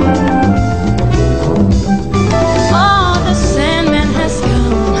 Oh, the Sandman has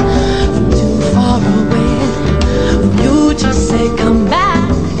come from too far away for you to say come back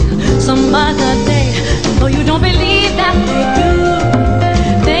some other day. Though you don't believe that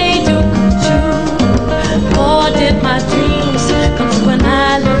they do come true. Or did my dreams come true when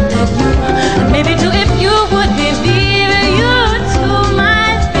I looked at you? And maybe too, if you would believe it, you too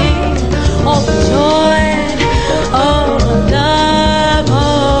might be overjoyed over love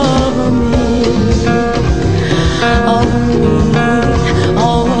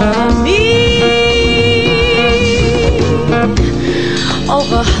over me,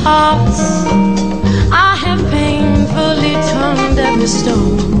 over hearts I have painfully turned every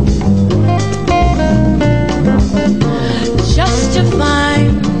stone, just to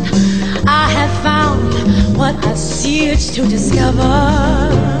find I have found what I searched to discover.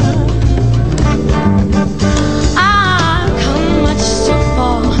 I've come much too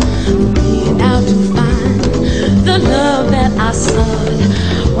far for me now to find the love that I sought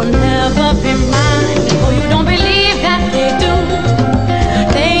will never be mine. Oh, you don't believe that they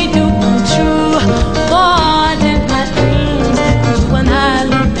do come true. For did my dreams come true when I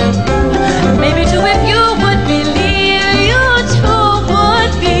looked at you? Maybe too, if you would believe, you too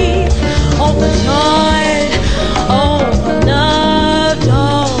would be overjoyed, overloved.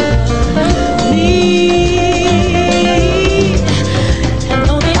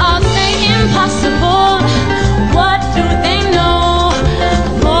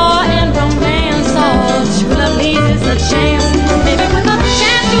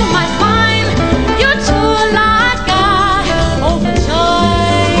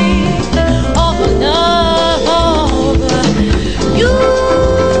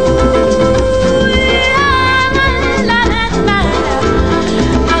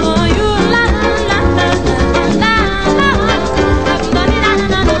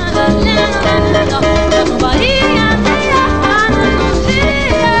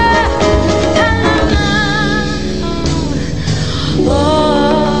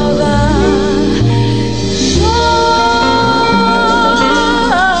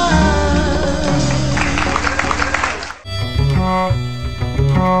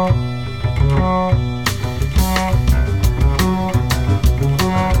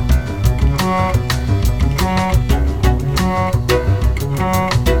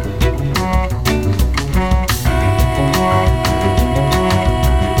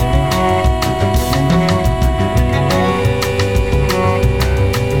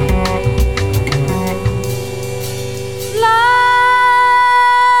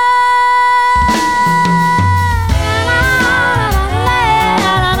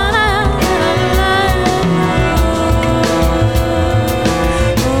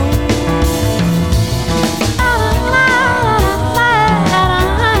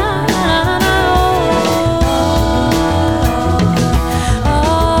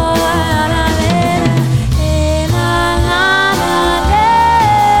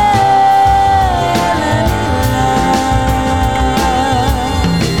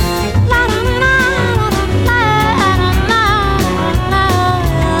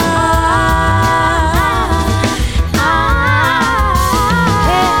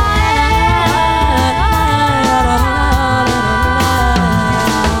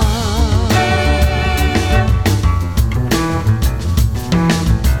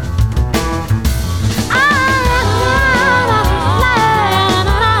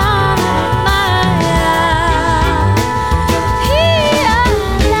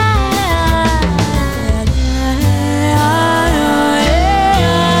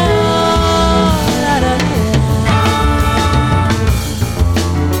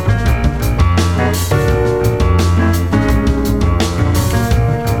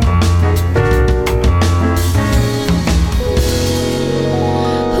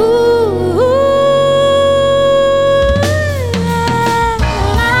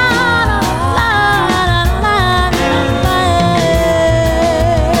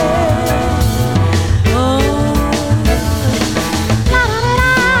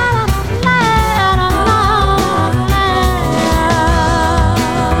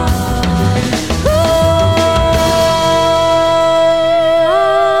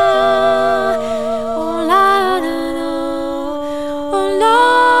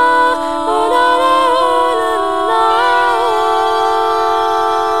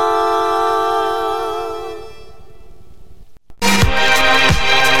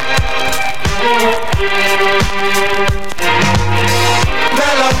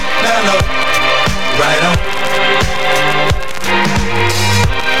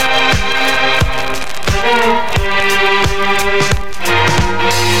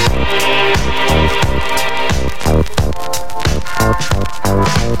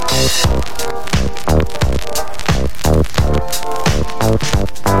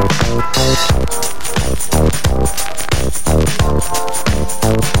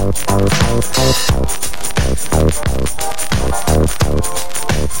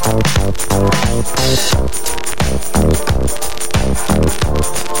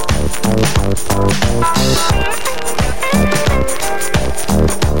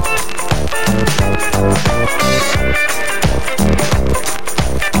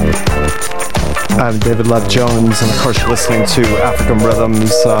 I'm David Love Jones, and of course you're listening to African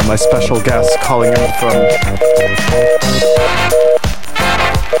Rhythms. My special guest calling in from...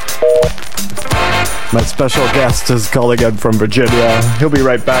 My special guest is calling in from Virginia. He'll be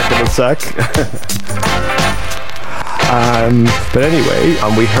right back in a sec. But anyway,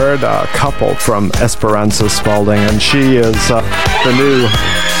 we heard a couple from Esperanza Spalding, and she is the new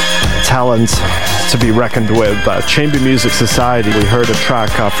talent to be reckoned with. Chamber Music Society, we heard a track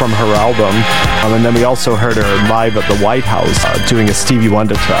from her album, and then we also heard her live at the White House doing a Stevie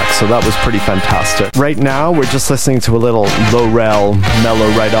Wonder track, so that was pretty fantastic. Right now, we're just listening to a little low-rel, mellow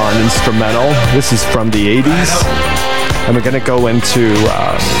right-on instrumental. This is from the 80s, and we're going to go into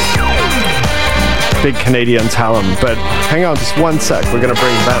big Canadian talent, but hang on just one sec, we're going to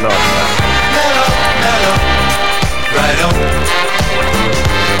bring Ben on. Right on.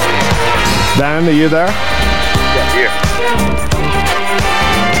 Dan, are you there? Yeah, here.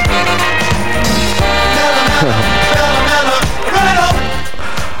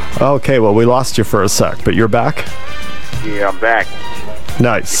 Okay, well, we lost you for a sec, but you're back? Yeah, I'm back.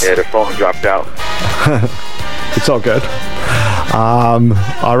 Nice. Yeah, the phone dropped out. It's all good.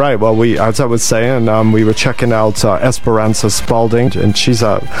 All right, well, as I was saying, we were checking out Esperanza Spalding, and she's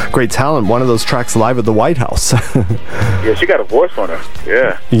a great talent. One of those tracks live at the White House. Yeah, she got a voice on her.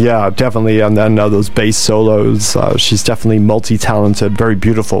 Yeah. Yeah, definitely. And then those bass solos. She's definitely multi-talented, very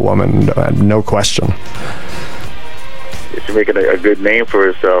beautiful woman, no question. She's making a good name for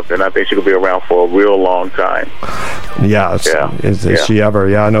herself, and I think she'll be around for a real long time. Yeah, is she ever?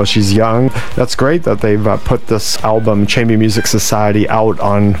 Yeah, I know she's young. That's great that they've put this album, Chamber Music Society, out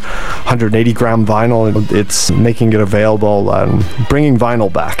on 180-gram vinyl. It's making it available and bringing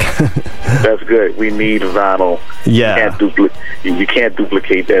vinyl back. That's good. We need vinyl. Yeah. You can't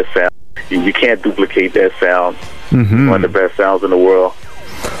duplicate that sound. You can't duplicate that sound. Mm-hmm. One of the best sounds in the world.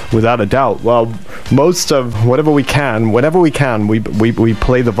 Without a doubt. Well, most of whenever we can, we play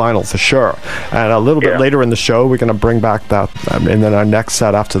the vinyl for sure. And a little bit later in the show, we're going to bring back that, and then our next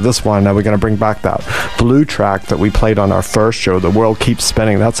set after this one, we're going to bring back that blue track that we played on our first show, The World Keeps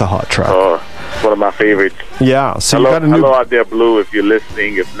Spinning. That's a hot track. Oh, one of my favorites. Yeah. So hello out there, Blue, if you're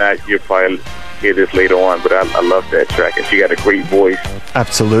listening. If not, you'll probably hear this later on, but I love that track, and she got a great voice.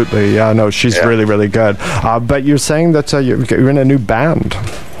 Absolutely. Yeah, no, she's really, really good. But you're saying that you're in a new band.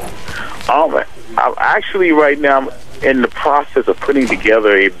 I'm actually right now in the process of putting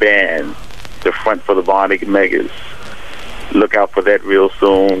together a band to front for the Bionic Megas. Look out for that real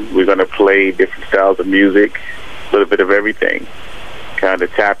soon. We're going to play different styles of music, a little bit of everything. Kind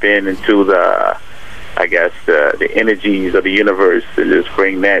of tap into the energies of the universe and just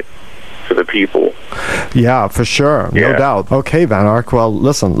bring that to the people. Yeah, for sure. No doubt. Okay, Van Ark. Well,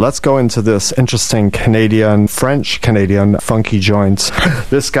 listen, let's go into this interesting French-Canadian funky joint.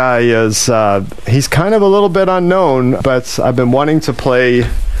 This guy is, he's kind of a little bit unknown, but I've been wanting to play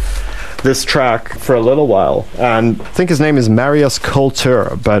this track for a little while, and I think his name is Marius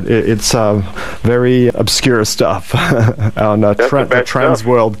Culture, but it's very obscure stuff on the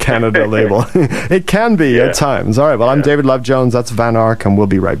Transworld Canada label. It can be at times. All right, well, I'm David Love Jones, that's Van Ark, and we'll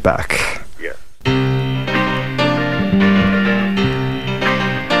be right back.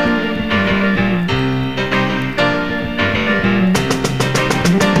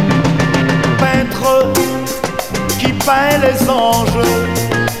 Peintre qui peint les anges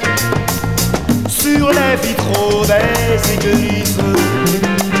sur les vitraux des églises,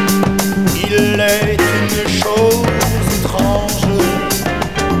 il est une chose étrange.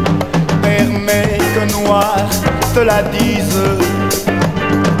 Permets que noir te la dise.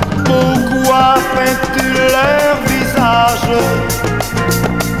 Pourquoi peins-tu leur visage,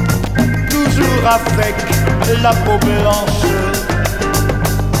 toujours avec la peau blanche?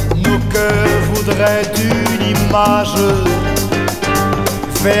 Nos cœurs voudraient une image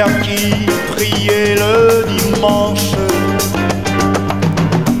vers qui prier le dimanche.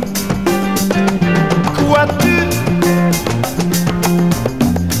 Crois-tu,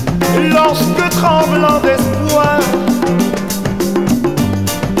 lorsque tremblant d'espoir,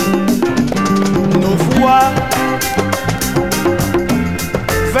 nos voix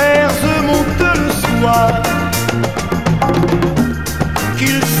vers eux montent le soir,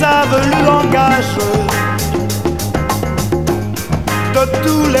 qu'ils savent le langage de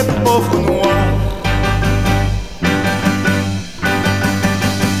tous les pauvres noirs.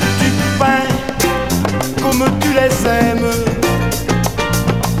 Tu peins comme tu les aimes,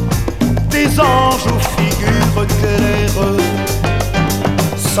 des anges aux figures claires,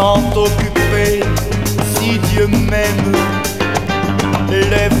 sans t'occuper si Dieu m'aime,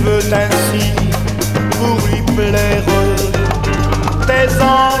 les veut ainsi pour lui plaire. Tes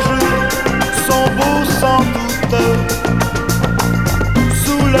anges sont beaux sans doute,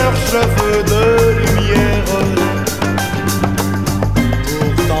 sous leurs cheveux de lumière.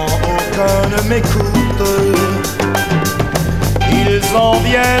 Pourtant aucun ne m'écoute, ils en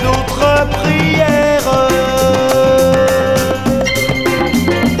viennent d'autres prières.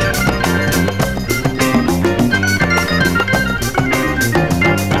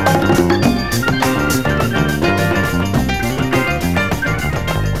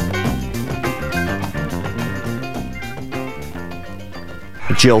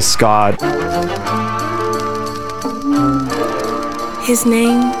 Jill Scott. His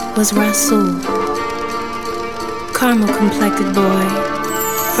name was Rasul, caramel-complected boy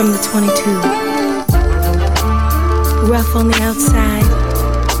from the 22. Rough on the outside,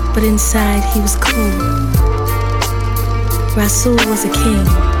 but inside he was cool. Rasul was a king,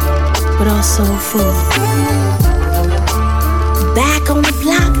 but also a fool. Back on the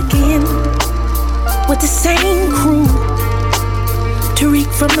block again, with the same crew.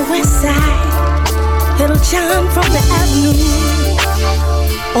 Tariq from the west side, Little John from the avenue.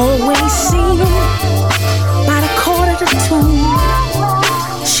 Always seen by the 1:45,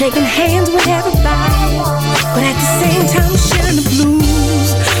 shaking hands with everybody, but at the same time sharing the blues.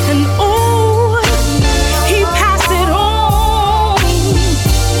 And oh, he passed it on,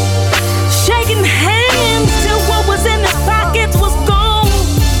 shaking hands till what was in his pockets was gone.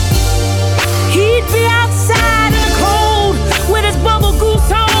 He'd be outside in the cold with his bubble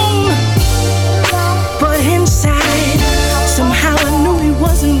goose on, but inside somehow I knew he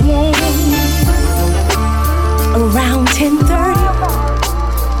wasn't warm. Around 10:30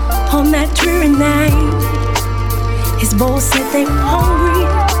 on that dreary night, his boys said they were hungry,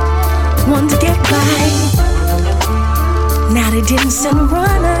 wanted to get by. Now they didn't send a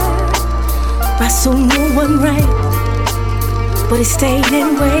runner, Rasul knew it wasn't right, but he stayed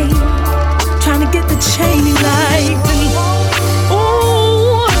anyway, trying to get the chain he liked. And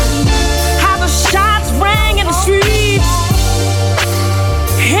ooh, how the shots rang in the streets,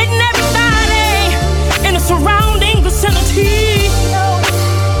 hitting everybody in the surrounding vicinity.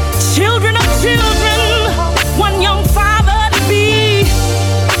 Children of children, one young father to be,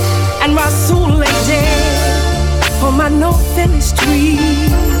 and Rasul lay dead on my North Philly street.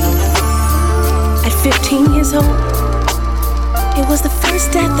 At 15 years old, it was the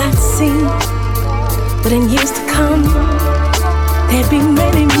first death I'd seen. But in years to come, there'd be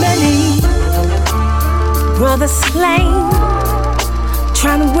many, many brothers slain,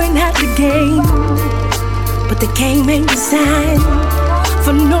 trying to win at the game. But the game ain't designed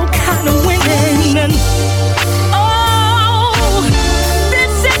for no kind of winning. And oh,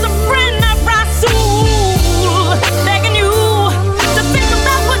 this is a friend of Rasul, begging you to think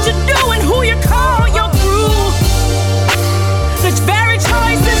about what you do and who you call your crew. The very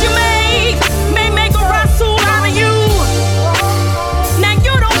choices you make may make a Rasul out of you. Now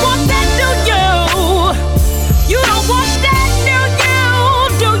you don't want that, do you? You don't want that, do you?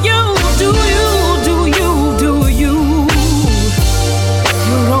 Do you? Do you? Do you? Do you?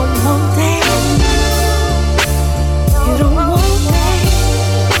 You don't want that. You don't want that.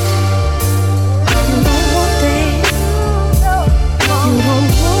 You don't want that. You don't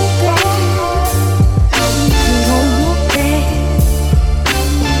want that. You don't want that.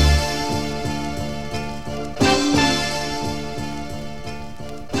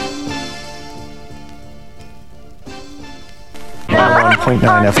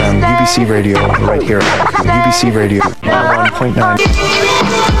 101.9 FM, UBC Radio, right here. UBC Radio, 101.9.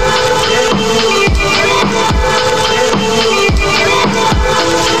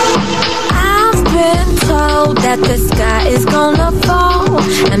 I've been told that the sky is gonna fall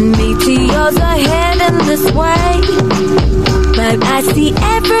and meteors are heading this way. But I see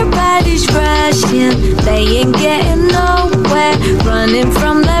everybody's rushing, they ain't getting nowhere, running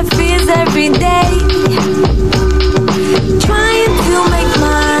from their fears every day. Trying to make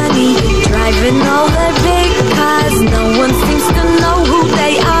money, driving all their big cars, no one seems to know who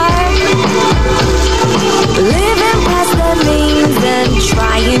they are. Living past their means and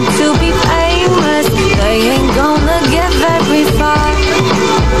trying to be famous, they ain't gonna get very far.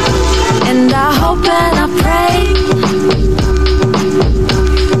 And I hope and I pray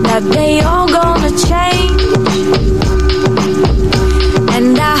that they all gonna change.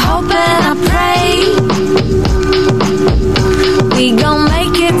 And I hope and I pray we gon'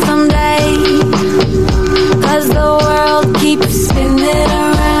 make it someday. 'Cause the world keeps spinning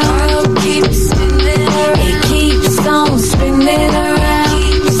around. It keeps on spinning around.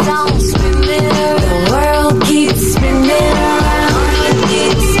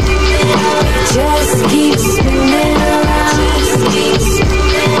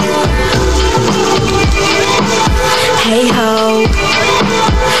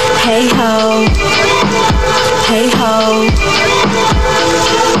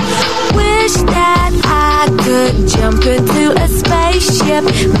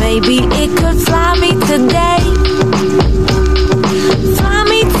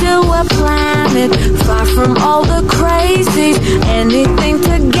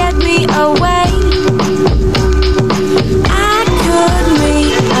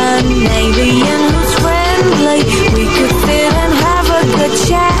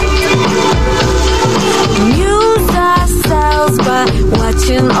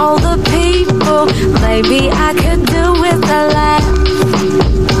 watching all the people. Maybe I could do with a laugh.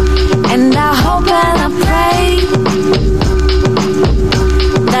 And I hope and I pray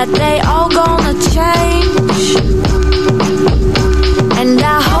that they all gonna change. And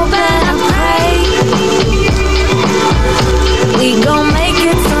I hope and I pray we gon' make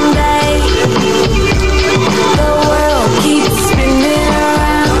it someday. The world keeps spinning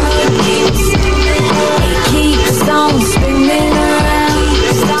around. It keeps on spinning around.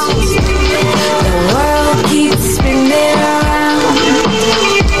 The world keeps spinning around.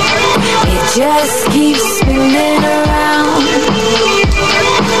 It just keeps spinning around.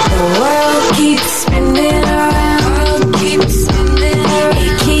 The world keeps spinning around.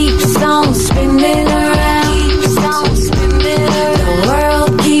 It keeps on spinning around. The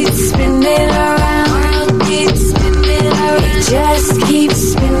world keeps spinning around. It just keeps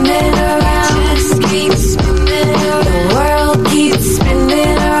spinning around. The world keeps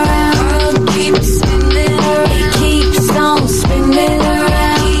spinning around. It keeps on spinning around.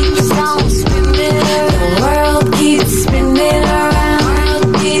 The world keeps spinning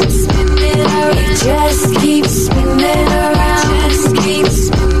around. It just keeps spinning around.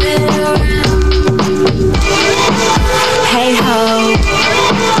 Hey ho,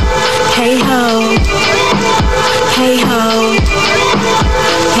 hey ho, hey ho,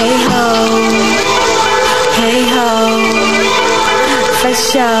 hey ho, hey ho, for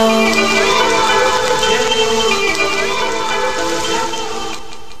sure.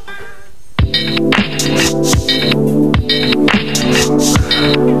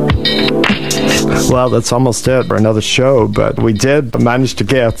 Well, that's almost it for another show, but we did manage to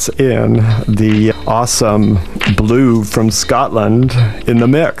get in the awesome Blue from Scotland in the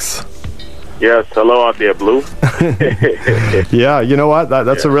mix. Yes, hello out there, Blue. Yeah, you know what?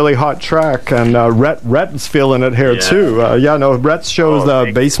 That's a really hot track, and Rhett's feeling it here too. Rhett's shows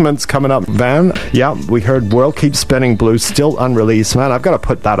Basement's coming up. Van, yeah, we heard World Keeps Spinning, Blue, still unreleased. Man, I've got to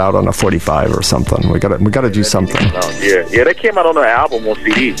put that out on a 45 or something. We got to do something. Yeah, that came out on an album on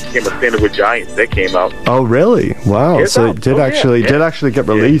CD. Came out Standing with Giants. That came out. Oh, really? Wow. It's so out. it did actually get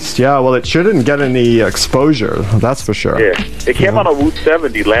released. Yeah. Well, it shouldn't get any exposure. That's for sure. Yeah, it came out on Route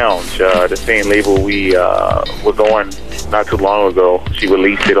 70 Lounge. The same label we was on not too long ago. She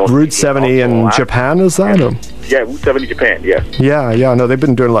released it on Route 70 in Japan, is that? Yeah, Route 70 Japan, yes. Yeah, no, they've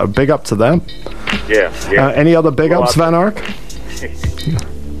been doing a lot. Big up to them. Yeah. Any other big ups, Van Ark?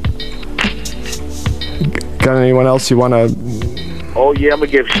 Got anyone else you want to... Oh, yeah, I'm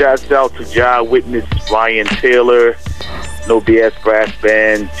going to give shouts out to Jah Witness, Ryan Taylor, No BS Brass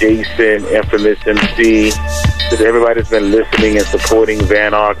Band, Jason, Infamous MC, to everybody that's been listening and supporting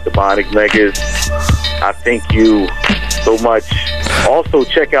Van Ark, the Bionic Megas. I thank you so much. Also,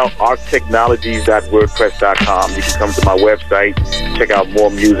 check out arktechnologies.wordpress.com. You can come to my website, check out more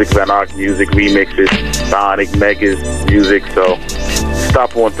music, Van Ark music, remixes, Bionic Megas music. So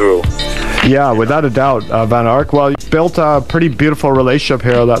stop on through. Yeah, without a doubt, Van Ark. Well, you built a pretty beautiful relationship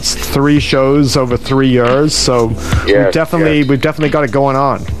here. That's 3 shows over 3 years. So we've definitely got it going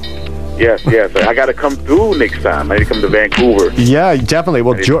on. Yes. I got to come through next time. I need to come to Vancouver. Yeah, definitely.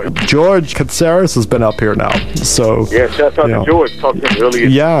 Well, George Katsaris has been up here now. So yeah, shout out to George. Talked to him earlier.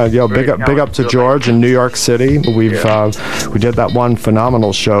 Yeah, big up to George in New York City. We did that one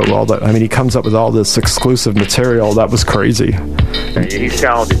phenomenal show. He comes up with all this exclusive material. That was crazy. Yeah, he's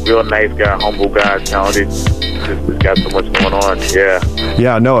talented. Real nice guy, humble guy, talented. Just got so much going on.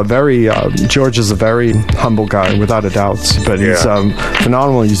 Yeah, no, George is a very humble guy, without a doubt. But he's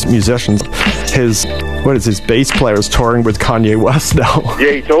phenomenal musician. His bass player is touring with Kanye West now.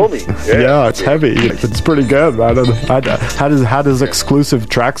 Yeah, he told me. Yeah, it's heavy. It's pretty good. I had his exclusive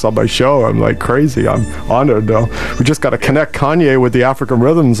tracks on my show. I'm like crazy. I'm honored though. We just got to connect Kanye with the African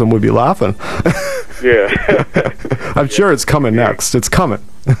rhythms and we'll be laughing. Yeah. I'm sure it's coming next. It's coming.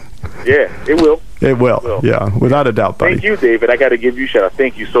 Yeah, it will. It will. Yeah, without a doubt, buddy. Thank you, David. I got to give you a shout out.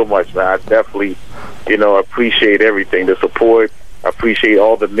 Thank you so much, man. I definitely, appreciate everything, the support. I appreciate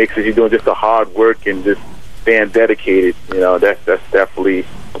all the mixes you're doing, just the hard work and just staying dedicated. That's definitely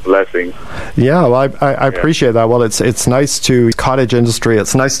a blessing. Yeah, well, I appreciate that. Well, it's nice to cottage industry.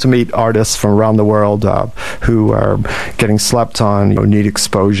 It's nice to meet artists from around the world who are getting slept on, need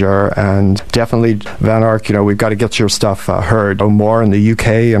exposure, and definitely Van Ark. We've got to get your stuff heard more in the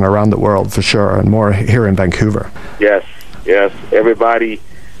UK and around the world for sure, and more here in Vancouver. Yes. Everybody,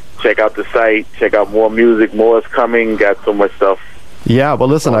 check out the site. Check out more music. More is coming. Got so much stuff. Yeah, well,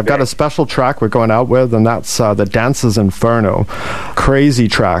 listen, I've got a special track we're going out with, and that's The Dance's Inferno. Crazy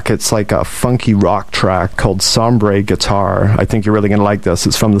track. It's like a funky rock track called Sombre Guitar. I think you're really going to like this.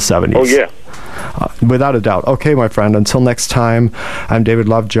 It's from the 70s. Oh, yeah. Without a doubt. Okay, my friend, until next time, I'm David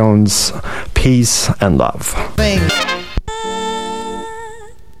Love Jones. Peace and love.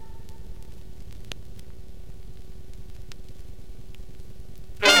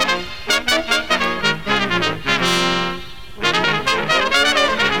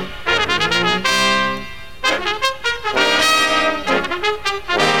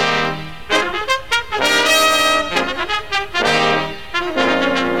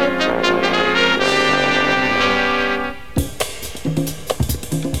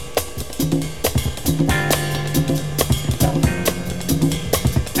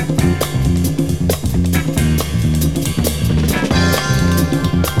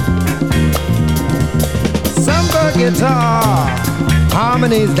 Guitar,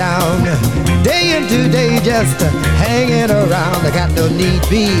 harmonies down, day into day just hanging around. I got no need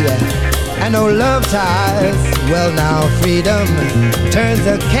be and no love ties. Well now freedom turns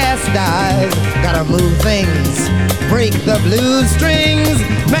to cast eyes. Gotta move things, break the blues strings.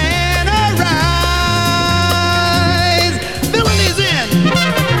 Man arise, villain is in,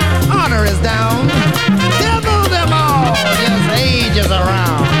 honor is down. Devil them all, just ages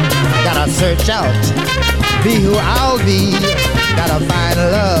around. Gotta search out, be who I'll be. Gotta find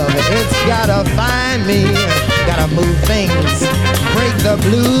love, it's gotta find me. Gotta move things, break the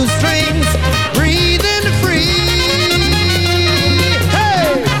blues strings, breathing free.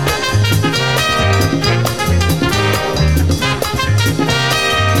 Hey!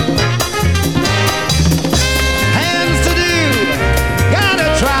 Hands to do, gotta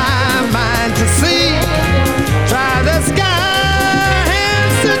try, mind to see. Try the sky.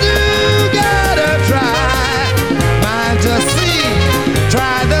 Hands to do, gotta try. To see,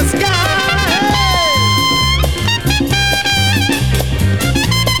 try the sky.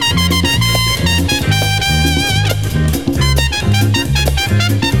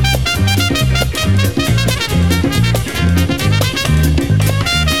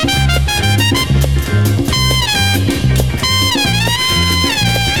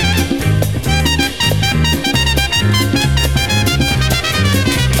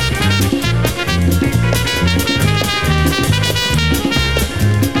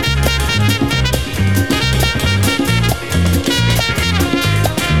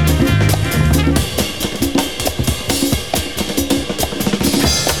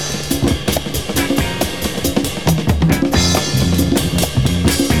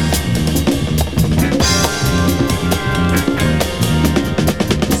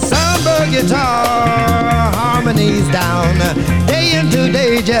 Guitar, harmonies down, day into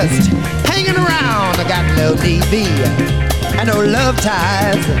day just hanging around. I got no need be and no love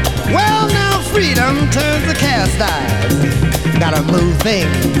ties. Well now freedom turns to cast eyes. Gotta move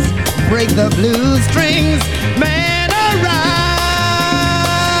things, break the blues strings. Man arise,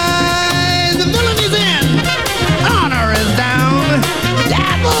 the villain is in, honor is down.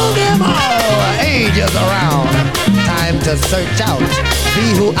 Devil them all, ages around. Time to search out,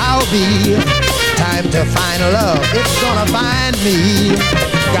 be who I'll be. Time to find love, it's gonna find me.